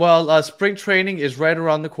 All right. Well, spring training is right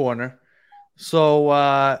around the corner. So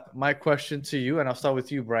my question to you, and I'll start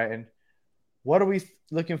with you, Brighton. What are we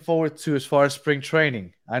looking forward to as far as spring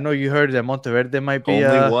training? I know you heard that Monteverde might be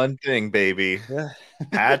only one thing, baby. Yeah.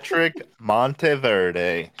 Patrick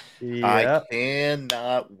Monteverde. Yeah. I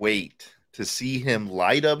cannot wait to see him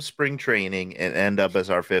light up spring training and end up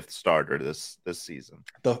as our 5th starter this season.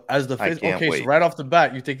 As the 5th. Okay, wait. So right off the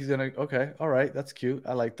bat, you think he's gonna? Okay, all right, that's cute.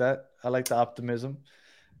 I like that. I like the optimism.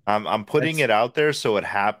 I'm putting it out there so it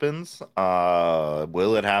happens.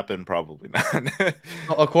 Will it happen? Probably not.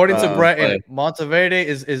 According to Breton, Monteverde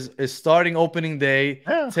is starting opening day.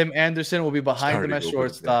 Yeah. Tim Anderson will be behind him at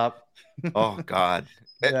shortstop. Oh God!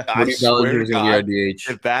 Yeah. I swear to God,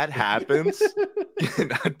 if that happens,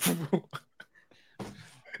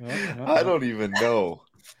 I don't even know.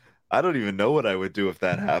 I don't even know what I would do if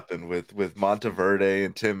that happened with Monteverde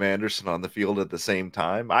and Tim Anderson on the field at the same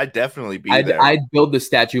time. I'd definitely be there. I'd build the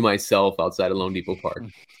statue myself outside of Lone Depot Park.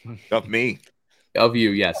 Of me. Of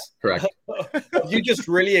you, yes, correct. You just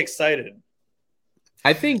really excited.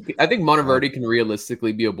 I think Monteverde can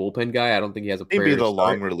realistically be a bullpen guy. I don't think he has a maybe the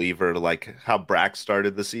long reliever, like how Brack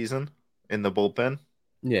started the season in the bullpen.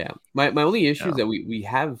 Yeah. My only issue is that we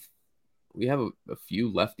have a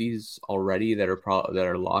few lefties already that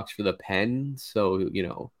are locks for the pen. So,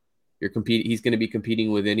 he's going to be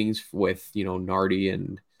competing with innings with, Nardi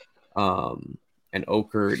and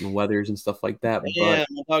Okert and Weathers and stuff like that. Yeah,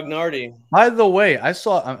 my dog Nardi. By the way, I'm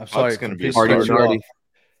sorry. Nardi.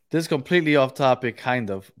 This is completely off topic, kind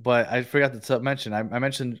of, but I forgot to mention. I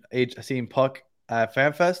mentioned seeing Puck at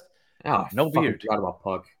FanFest. Oh, no beard. Forgot about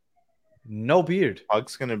Puck. No beard.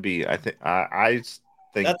 Puck's going to be, I think that's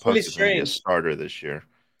Puck's really going to be a starter this year.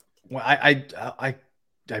 Well, I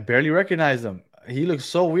barely recognize him. He looks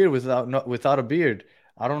so weird without a beard.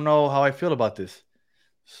 I don't know how I feel about this.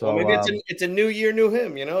 So maybe it's a new year, new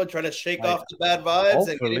him. Try to shake off the bad vibes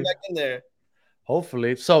and get him back in there.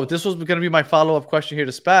 Hopefully. So this was going to be my follow-up question here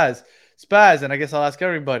to Spaz. Spaz, and I guess I'll ask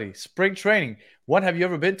everybody. Spring training. One, have you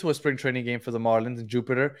ever been to a spring training game for the Marlins in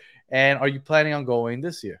Jupiter? And are you planning on going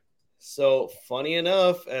this year? So funny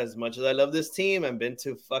enough, as much as I love this team, I've been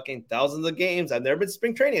to fucking thousands of games. I've never been to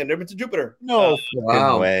spring training. I've never been to Jupiter. No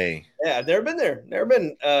way. Yeah, I've never been there. Never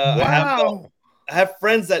been. Wow. I have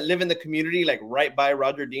friends that live in the community, like right by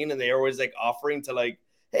Roger Dean, and they're always like offering to like,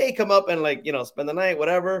 hey, come up and like, spend the night,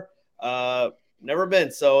 whatever. Never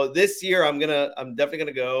been. So this year I'm definitely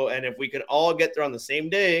gonna go. And if we can all get there on the same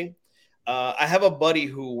day, I have a buddy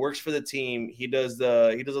who works for the team. He does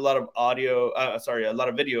a lot of a lot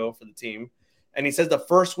of video for the team. And he says the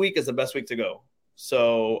first week is the best week to go.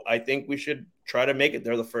 So I think we should try to make it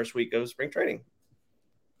there the first week of spring training.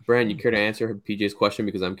 Brand, you care to answer PJ's question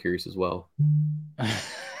because I'm curious as well.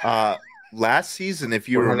 Last season, if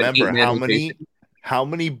you remember, how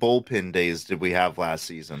many bullpen days did we have last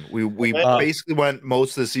season? We basically went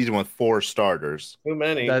most of the season with 4 starters. Too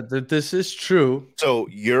many. This is true. So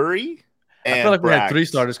Yuri and I feel like we had 3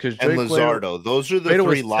 starters because and Luzardo. Those are the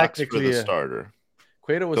 3 locks for the starter.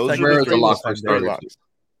 Cueto was those are the 3 locks for starters.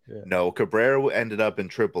 No, Cabrera ended up in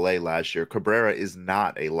AAA last year. Cabrera is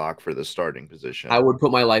not a lock for the starting position. I would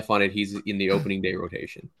put my life on it. He's in the opening day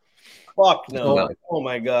rotation. Fuck no. Oh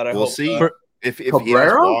my God. We'll see. If he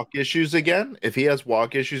has walk issues again, if he has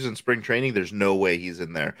walk issues in spring training, there's no way he's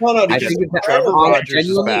in there. No, I think Trevor Rogers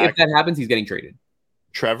is back. If that happens, he's getting traded.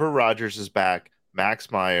 Trevor Rogers is back.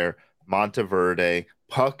 Max Meyer, Monteverde,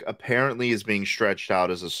 Puck apparently is being stretched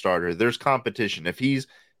out as a starter. There's competition. If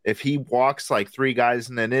he walks like 3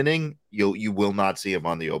 guys in an inning, you will not see him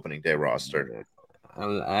on the opening day roster.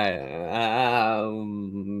 I'm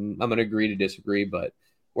gonna agree to disagree, but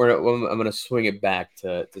I'm gonna swing it back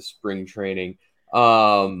to spring training.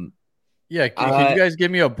 Can you guys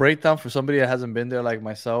give me a breakdown for somebody that hasn't been there like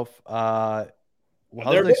myself? How's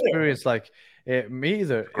the experience like? Me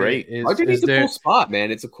either. Great. It's a cool spot,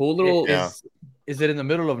 man. It's a cool little. Is it in the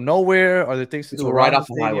middle of nowhere? Are there things to do right off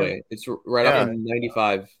the highway? It's right off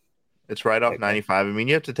 95. It's right off 95. I mean,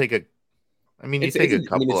 you have to take a. You take a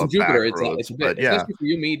couple of Jupiter. back roads, but yeah. Especially for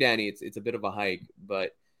you and me, Danny, it's a bit of a hike,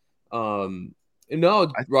 but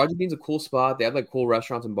no, Roger Dean's a cool spot. They have like cool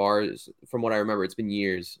restaurants and bars. From what I remember, it's been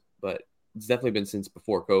years, but it's definitely been since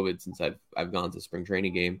before COVID since I've gone to a spring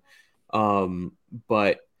training game.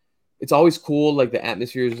 But it's always cool. Like the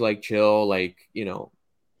atmosphere is like chill. Like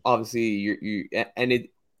obviously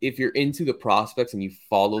if you're into the prospects and you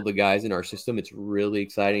follow the guys in our system, it's really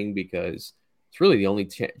exciting because it's really the only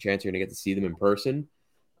chance you're gonna get to see them in person.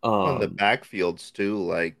 On the backfields too,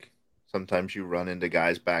 like. Sometimes you run into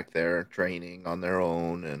guys back there training on their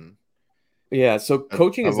own, and so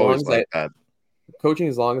coaching as long as I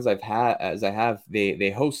have,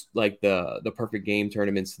 they host like the perfect game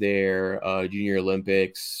tournaments there, Junior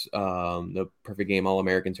Olympics, the perfect game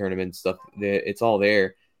All-American tournament stuff. It's all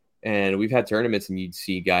there, and we've had tournaments, and you'd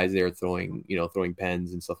see guys there throwing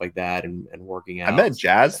pens and stuff like that, and working out. I met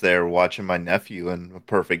Jazz there watching my nephew in a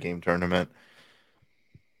perfect game tournament.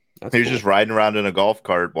 He was just riding around in a golf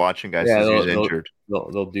cart watching guys because he was injured.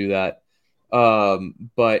 They'll do that.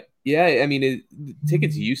 But yeah,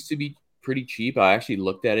 tickets used to be pretty cheap. I actually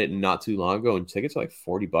looked at it not too long ago, and tickets are like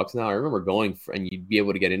 $40 now. I remember going and you'd be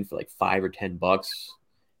able to get in for like $5 or $10,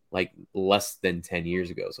 like less than 10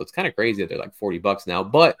 years ago. So it's kind of crazy that they're like $40 now.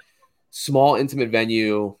 But small, intimate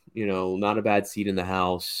venue, not a bad seat in the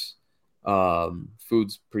house.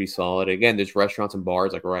 Food's pretty solid. Again, there's restaurants and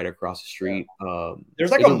bars like right across the street.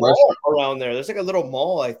 There's like a mall around there. There's like a little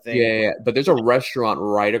mall, I think. Yeah. But there's a restaurant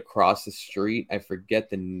right across the street. I forget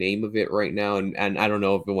the name of it right now, and I don't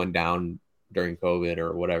know if it went down during COVID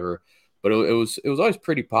or whatever. But it was always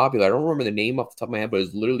pretty popular. I don't remember the name off the top of my head, but it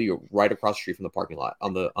was literally right across the street from the parking lot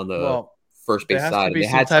on the first base side. They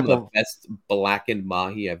had some of the best blackened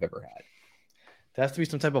mahi I've ever had. There has to be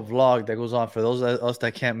some type of vlog that goes on for those of us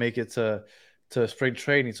that can't make it to spring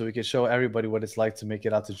training, so we can show everybody what it's like to make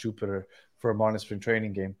it out to Jupiter for a Marlins spring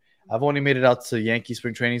training game. I've only made it out to Yankee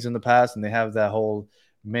spring trainings in the past, and they have that whole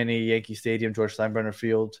mini Yankee Stadium, George Steinbrenner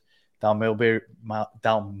Field, down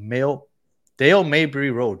Dale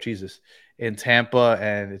Mabry Road, in Tampa,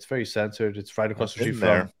 and it's very censored. It's right across the street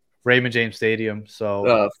from Raymond James Stadium.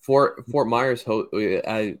 So Fort Myers,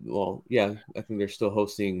 I think they're still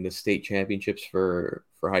hosting the state championships for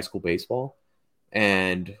high school baseball.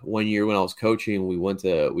 And one year when I was coaching, we went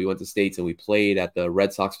to states and we played at the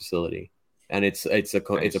Red Sox facility, and it's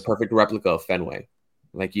a perfect replica of Fenway.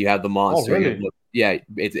 Like you have the monster. Oh, really?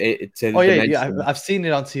 I've seen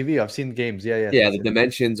it on TV. I've seen games. Yeah. The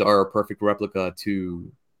dimensions are a perfect replica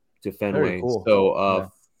to Fenway. Very cool.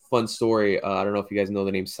 So fun story. I don't know if you guys know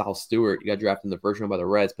the name Sal Stewart. He got drafted in the first round by the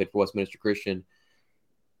Reds, played for Westminster Christian.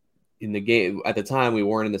 In the game at the time, we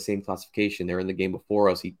weren't in the same classification. They were in the game before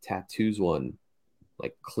us. He tattoos one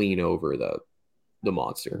like clean over the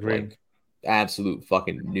monster. Green. Like absolute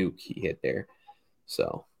fucking nuke he hit there.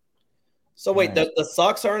 So wait, the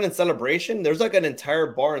Sox aren't in Celebration? There's like an entire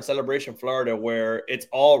bar in Celebration, Florida, where it's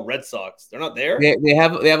all Red Sox. They're not there? They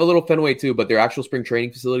have a little Fenway too, but their actual spring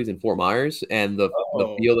training facilities in Fort Myers, and the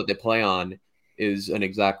field that they play on is an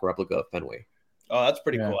exact replica of Fenway. Oh, that's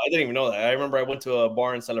pretty cool. I didn't even know that. I remember I went to a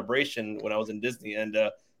bar in Celebration when I was in Disney, and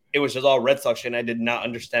it was just all Red Sox shit, and I did not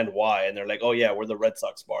understand why. And they're like, "Oh yeah, we're the Red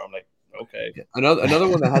Sox bar." I'm like, okay. Another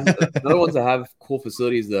one that ones that have cool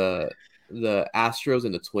facilities. The Astros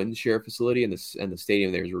and the Twins share facility, and the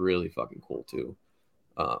stadium there is really fucking cool too.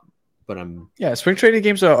 But spring training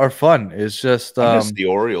games are fun. It's just the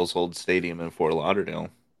Orioles' old stadium in Fort Lauderdale.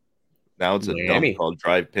 Now it's a dump called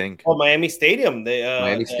Drive Pink. Oh, Miami Stadium.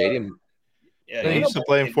 Miami Stadium. Yeah, they used to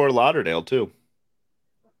play in Fort Lauderdale too.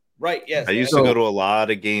 Right. Yes. I used to go to a lot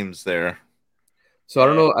of games there. So I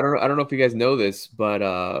don't know if you guys know this, but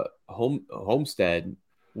Homestead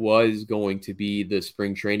was going to be the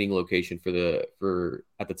spring training location for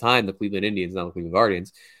at the time the Cleveland Indians, not the Cleveland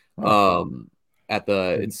Guardians. At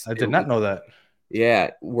the I did not know that.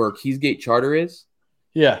 Yeah, where Keysgate Charter is.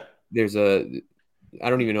 Yeah, there's I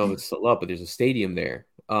don't even know if it's still up, but there's a stadium there.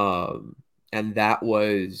 And that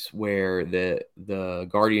was where the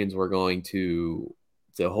Guardians were going to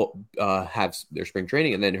have their spring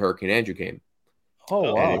training, and then Hurricane Andrew came.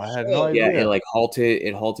 Oh wow! I had no idea. Yeah,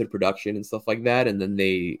 it halted production and stuff like that, and then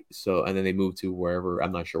they moved to wherever,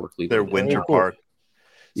 I'm not sure where Cleveland. Their Winter Park.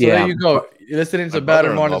 So there you go. You're listening to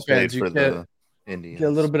Battered Marlins fans. You get Indians. Get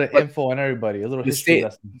a little bit of info on everybody. A little history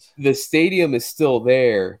lessons. The stadium is still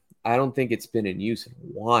there. I don't think it's been in use in a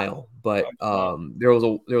while, but there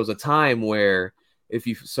was a time where if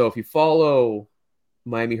you follow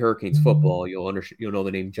Miami Hurricanes football, you'll know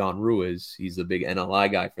the name John Ruiz. He's the big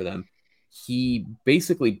NLI guy for them. He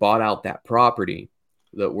basically bought out that property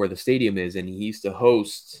where the stadium is, and he used to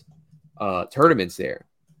host tournaments there,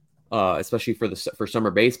 especially for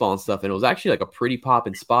summer baseball and stuff. And it was actually like a pretty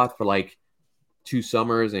poppin' spot for like 2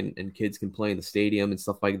 summers, and kids can play in the stadium and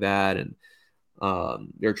stuff like that. And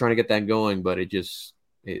they're trying to get that going, but I guess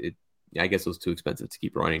it was too expensive to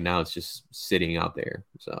keep running. Now it's just sitting out there.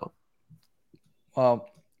 So,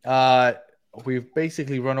 we've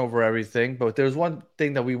basically run over everything, but there's one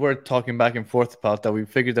thing that we were talking back and forth about that we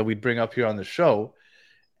figured that we'd bring up here on the show,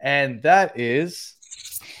 and that is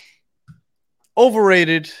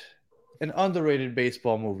overrated and underrated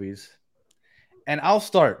baseball movies. And I'll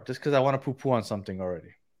start just because I want to poo-poo on something already.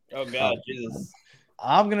 Oh, God, Jesus.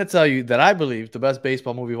 I'm going to tell you that I believe the best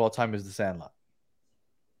baseball movie of all time is The Sandlot.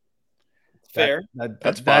 Fair.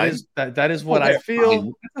 That is what I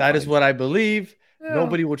feel. That is what I believe. Yeah.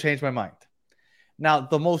 Nobody will change my mind. Now,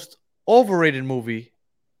 the most overrated movie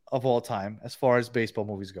of all time, as far as baseball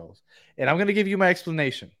movies goes, and I'm going to give you my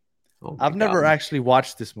explanation. I've never actually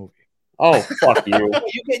watched this movie. Oh, fuck you!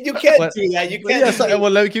 You can't do that. You can't. Yes,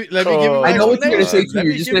 well, let me give you. I know what you're going to say too.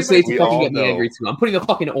 You're just going to say to fucking get me angry too. I'm putting the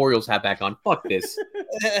fucking Orioles hat back on. Fuck this.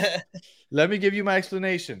 Let me give you my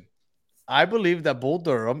explanation. I believe that Bull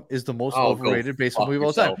Durham is the most overrated baseball movie of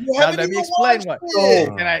all time. Now, let me explain what.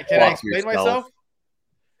 Can I explain myself?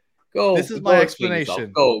 Go. This is my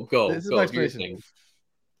explanation. Go. This is my explanation.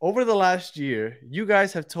 Over the last year, you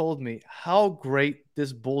guys have told me how great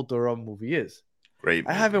this Bull Durham movie is. Great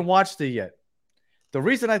movie. I haven't watched it yet. The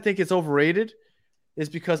reason I think it's overrated is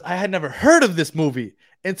because I had never heard of this movie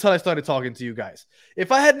until I started talking to you guys.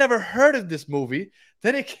 If I had never heard of this movie,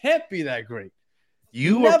 then it can't be that great.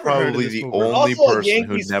 You are probably the only person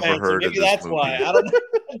who never heard of this movie. That's why. I don't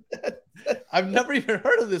know. I've never even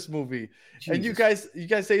heard of this movie. Jesus. And you guys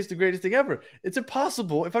say it's the greatest thing ever. It's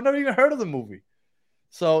impossible if I've never even heard of the movie.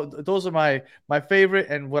 So those are my favorite,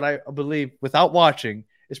 and what I believe, without watching,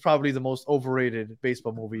 is probably the most overrated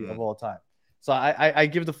baseball movie of all time. So I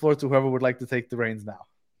give the floor to whoever would like to take the reins now.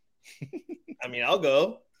 I mean, I'll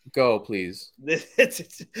go. Go, please.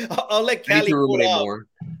 I'll let Callie cool off.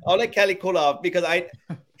 I'll let Callie cool off because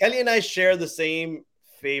Kelly and I share the same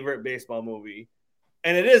favorite baseball movie,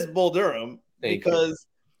 and it is Bull Durham. Because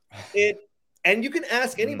it, and you can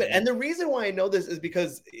ask anybody, and the reason why I know this is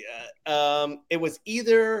because it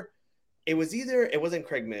wasn't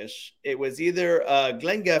Craig Mish, it was either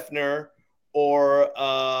Glenn Geffner or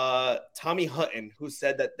Tommy Hutton who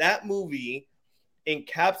said that movie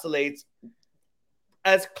encapsulates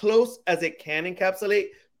as close as it can encapsulate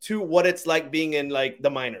to what it's like being in like the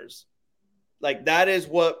minors. Like that is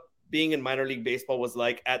what being in minor league baseball was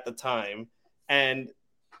like at the time, and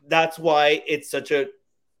that's why it's such a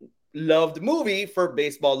loved movie for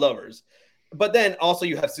baseball lovers. But then also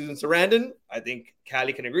you have Susan Sarandon. I think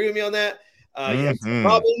Callie can agree with me on that. You have Tim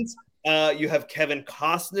Robbins. You have Kevin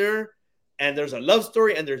Costner. And there's a love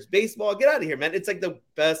story and there's baseball. Get out of here, man. It's like the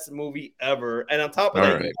best movie ever. And on top of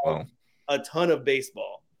that, a ton of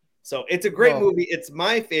baseball. So it's a great movie. It's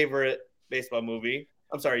my favorite baseball movie.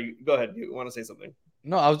 I'm sorry. Go ahead. You want to say something?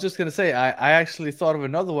 No, I was just going to say, I actually thought of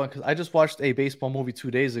another one because I just watched a baseball movie 2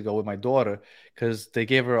 days ago with my daughter because they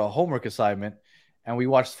gave her a homework assignment and we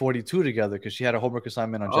watched 42 together because she had a homework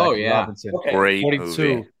assignment on Jackie Robinson. Okay. Great 42.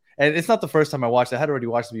 Movie. And it's not the first time I watched it. I had already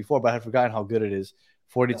watched it before, but I had forgotten how good it is.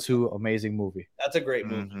 42, amazing movie. That's a great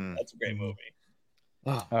movie. That's a great movie.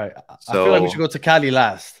 All right. I feel like we should go to Cali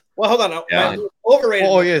last. Well, hold on. Yeah. Overrated.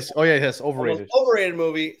 Oh, yes. Overrated. Overrated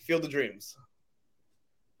movie, Field of Dreams.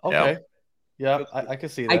 Okay. Yeah, I can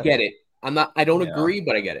see that. I get it. I don't agree,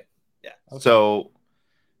 but I get it. Yeah. Okay. So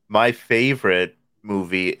my favorite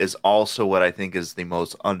movie is also what I think is the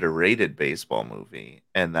most underrated baseball movie,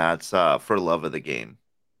 and that's For Love of the Game.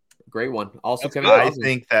 Great one. Also, I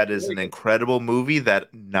think that is an incredible movie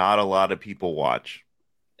that not a lot of people watch.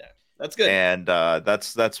 That's good. And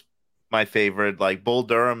that's my favorite. Like Bull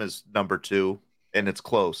Durham is number 2, and it's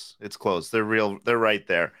close. It's close. They're right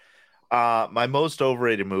there. My most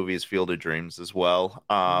overrated movie is Field of Dreams as well.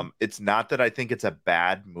 It's not that I think it's a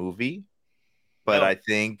bad movie, but I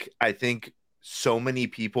think so many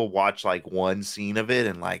people watch like one scene of it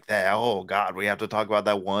and like that. Oh God, we have to talk about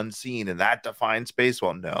that one scene and that defines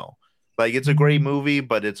baseball. No, like it's a great movie,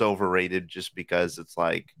 but it's overrated just because it's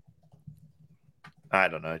like, I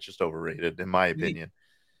don't know, it's just overrated in my opinion.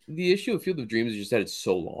 The issue of Field of Dreams is just that it's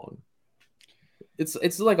so long.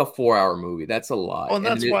 It's like a 4-hour movie. That's a lot. Oh, and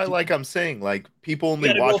that's why, like I'm saying, like people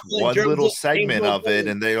only watch one little segment of it,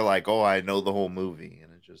 and they're like, "Oh, I know the whole movie,"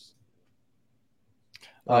 and it just.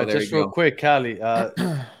 Just real quick, Callie.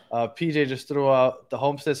 PJ just threw out the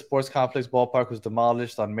Homestead Sports Complex ballpark was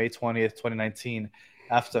demolished on May 20th, 2019,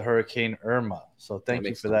 after Hurricane Irma. So thank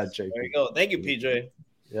you for that, JP. There you go. Thank you, PJ.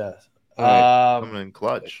 Yes. Coming in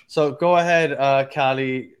clutch. So go ahead,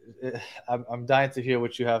 Callie. I'm dying to hear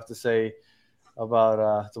what you have to say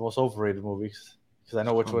about the most overrated movies, because I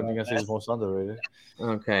know which one you're gonna say is most underrated.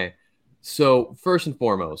 Okay, so first and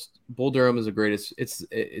foremost, Bull Durham is the greatest.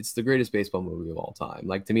 It's the greatest baseball movie of all time.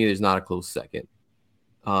 Like, to me, there's not a close second.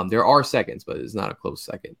 There are seconds, but it's not a close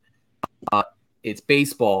second. It's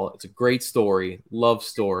baseball. It's a great story, love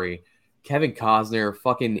story. Kevin Costner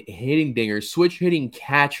fucking hitting dingers, switch hitting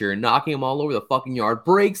catcher, knocking him all over the fucking yard,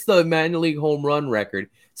 breaks the minor league home run record.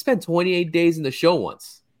 Spent 28 days in the show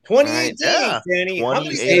once. 28 days, Danny.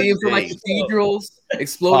 28 stadiums for like cathedrals,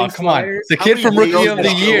 exploding come on. sliders. The kid from Rookie of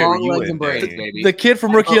the Year. Long legs and brains, baby. The kid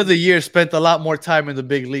from Rookie of the Year spent a lot more time in the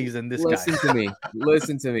big leagues than this guy.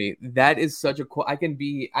 Listen to me. That is such a cool.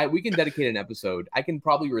 We can dedicate an episode. I can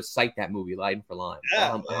probably recite that movie line for line.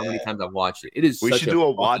 How many times I've watched it. It is. We should do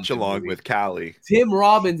a watch along with Callie. Tim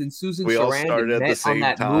Robbins and Susan Sarandon met on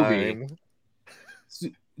that movie.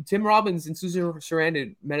 Tim Robbins and Susan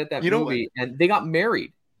Sarandon met at that movie, and they got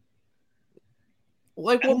married.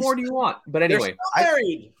 Like, what more do you want? But anyway,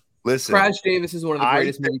 listen, Crash Davis is one of the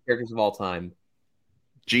greatest movie characters of all time.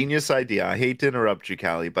 Genius idea. I hate to interrupt you,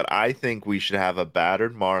 Callie, but I think we should have a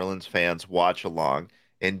battered Marlins fans watch along,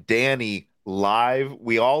 and Danny live.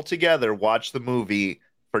 We all together watch the movie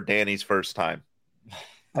for Danny's first time.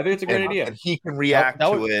 I think it's a great idea. And he can react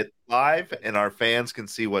to it live, and our fans can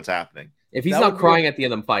see what's happening. If he's not crying at the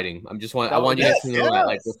end, I'm fighting. I want you guys to know that.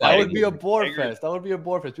 Like, that would be a bore fest. That would be a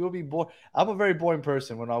bore fest. We would be bored. I'm a very boring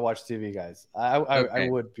person when I watch TV, guys. I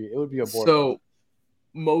would be. It would be a bore. So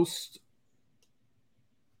fest.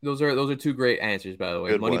 Those are two great answers, by the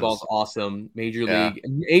way. Moneyball's awesome. Major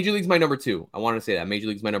League's my number 2. I want to say that Major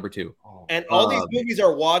League's my number 2. And all these movies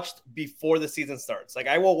are watched before the season starts. Like,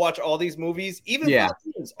 I will watch all these movies, even I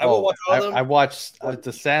will watch all of them. I watched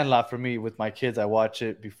The Sandlot for me with my kids. I watch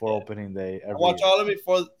it before opening day. I watch all of it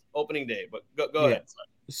before opening day. But go ahead.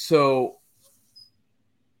 So,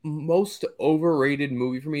 most overrated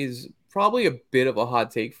movie for me is probably a bit of a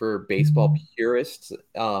hot take for baseball purists,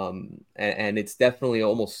 and it's definitely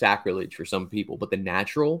almost sacrilege for some people. But The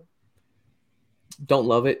Natural, don't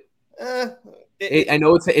love it. I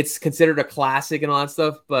know it's considered a classic and all that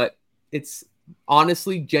stuff, but it's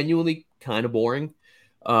honestly, genuinely kind of boring.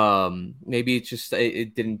 Maybe it's just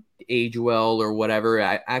it didn't age well or whatever.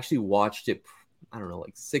 I actually watched it, I don't know,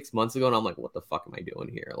 like 6 months ago, and I'm like, what the fuck am I doing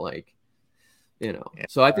here? Like,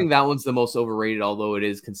 So I think that one's the most overrated, although it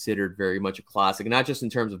is considered very much a classic, not just in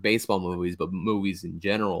terms of baseball movies, but movies in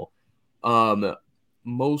general.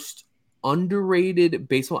 Most underrated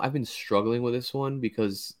baseball. I've been struggling with this one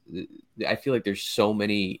because I feel like there's so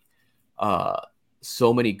many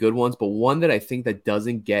good ones, but one that I think that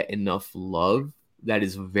doesn't get enough love that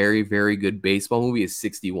is a very, very good baseball movie is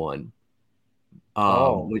 61.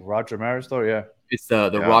 Roger Maris story, yeah. It's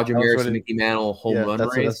the Roger Maris and Mickey Mantle home run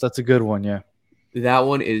race. That's a good one, yeah. That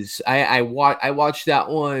one is I watched that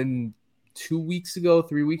one 3 weeks ago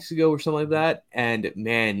or something like that, and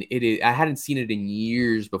man, it is. I hadn't seen it in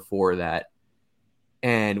years before that.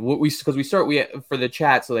 And for the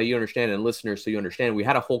chat, so that you understand, and listeners, so you understand, we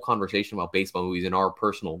had a whole conversation about baseball movies in our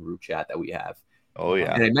personal group chat that we have. Oh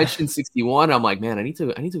yeah. And I mentioned 61. I'm like, man, I need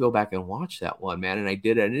to go back and watch that one, man. And I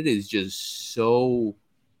did it, and it is just so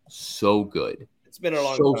good. It's been a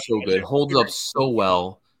long time. So good. Holds up so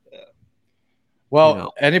well.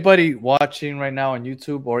 Well, anybody watching right now on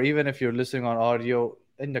YouTube, or even if you're listening on audio,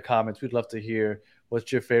 in the comments, we'd love to hear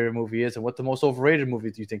what your favorite movie is and what the most overrated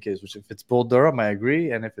movie do you think is. Which, if it's Bull Durham, I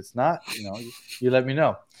agree, and if it's not, you let me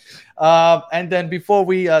know. And then before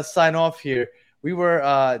we sign off here, we were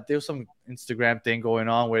there was some Instagram thing going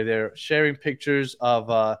on where they're sharing pictures of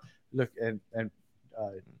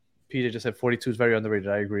PJ just said 42 is very underrated.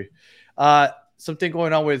 I agree. something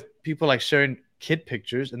going on with people like sharing kid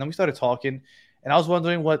pictures, and then we started talking, and I was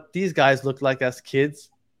wondering what these guys look like as kids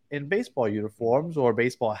in baseball uniforms or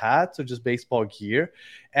baseball hats or just baseball gear.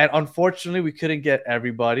 And unfortunately, we couldn't get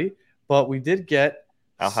everybody, but we did get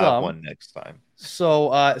I'll some. have one next time. So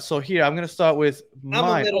here I'm gonna start with mine.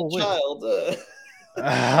 I'm a middle child.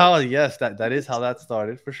 Oh yes, that is how that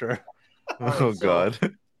started for sure. Oh God.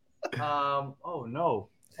 Oh no.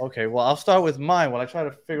 Okay, well I'll start with mine while I try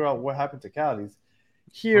to figure out what happened to Callie's.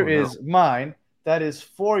 Here is mine. That is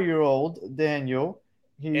 4-year-old Daniel.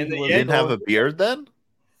 You didn't have a beard then?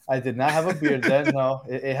 I did not have a beard then. No,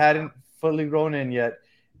 it hadn't fully grown in yet.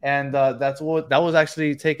 And that was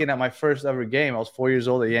actually taken at my first ever game. I was 4 years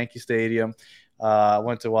old at Yankee Stadium. I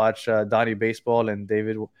went to watch Donnie Baseball and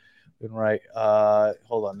David Wainwright.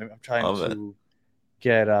 Hold on, I'm trying to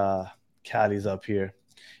get Callie's up here.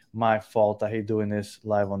 My fault. I hate doing this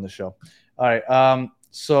live on the show. All right.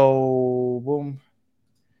 So boom,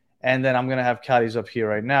 and then I'm gonna have Callie's up here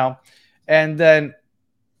right now, and then.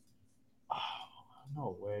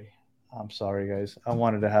 No way. I'm sorry, guys. I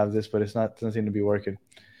wanted to have this, but doesn't seem to be working.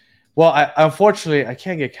 Well, unfortunately, I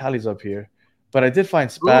can't get Callie's up here, but I did find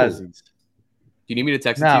Spazzies. Do you need me to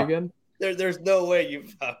text it to you again? There's no way you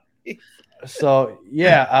found me. So,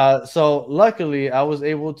 yeah. So, luckily, I was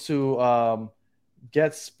able to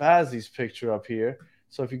get Spazzy's picture up here.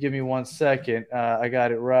 So, if you give me 1 second, I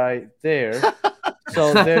got it right there.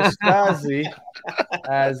 So, there's Spazzy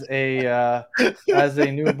as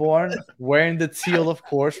a newborn, wearing the teal, of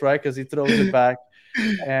course, right? Because he throws it back,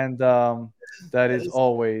 and that is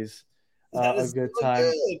always a good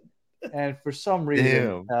time. Good. And for some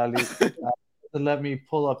reason, Callie, let me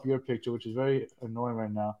pull up your picture, which is very annoying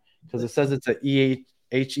right now because it says it's a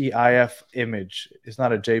HEIF image. It's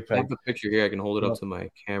not a JPEG. I have the picture here. I can hold it up to my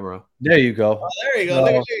camera. There you go. Oh, there you go.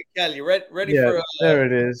 Look at you, Callie. Ready for. There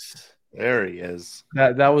it is. There he is.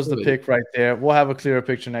 That was the pick right there. We'll have a clearer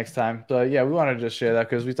picture next time. But yeah, we wanted to just share that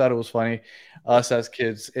because we thought it was funny, us as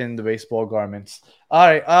kids in the baseball garments. All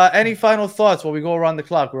right. Any final thoughts while we go around the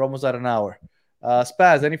clock? We're almost at an hour.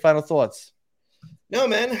 Spaz, any final thoughts? No,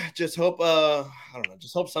 man. Just hope I don't know.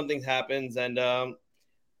 Just hope something happens. And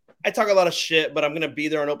I talk a lot of shit, but I'm gonna be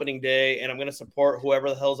there on opening day, and I'm gonna support whoever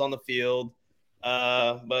the hell's on the field.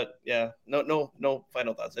 But yeah, no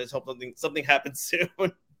final thoughts. I just hope something happens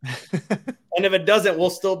soon. And if it doesn't, we'll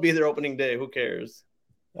still be there opening day. Who cares?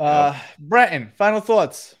 Brenton, final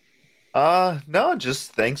thoughts. No,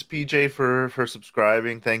 just thanks PJ for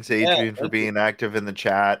subscribing. Thanks Adrian for being active in the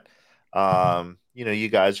chat. You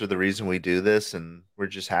guys are the reason we do this, and we're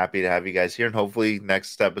just happy to have you guys here. And hopefully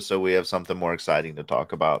next episode we have something more exciting to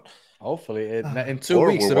talk about. Hopefully in 2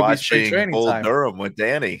 weeks it'll be straight training Old time. Durham with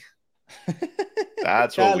Danny.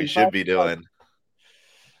 That's what we should be doing.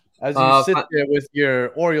 As you sit there with your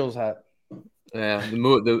Orioles hat. Yeah,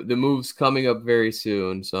 the move's coming up very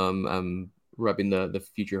soon, so I'm repping the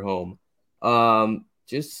future home.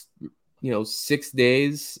 Just 6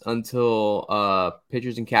 days until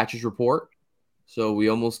pitchers and catchers report. So we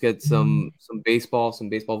almost get some baseball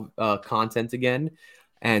content again,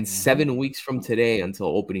 and 7 weeks from today until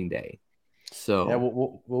opening day. So yeah,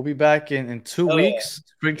 we'll be back in 2 weeks.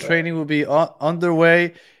 Spring training will be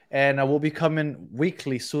underway. And we'll be coming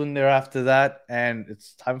weekly soon thereafter that. And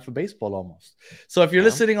it's time for baseball almost. So if you're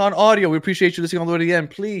listening on audio, we appreciate you listening all the way to the end.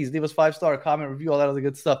 Please leave us 5-star, comment, review, all that other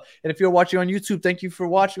good stuff. And if you're watching on YouTube, thank you for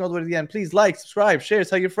watching all the way to the end. Please like, subscribe, share,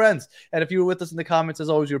 tell your friends. And if you were with us in the comments, as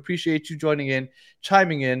always, we appreciate you joining in,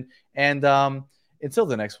 chiming in. And until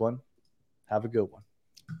the next one, have a good one.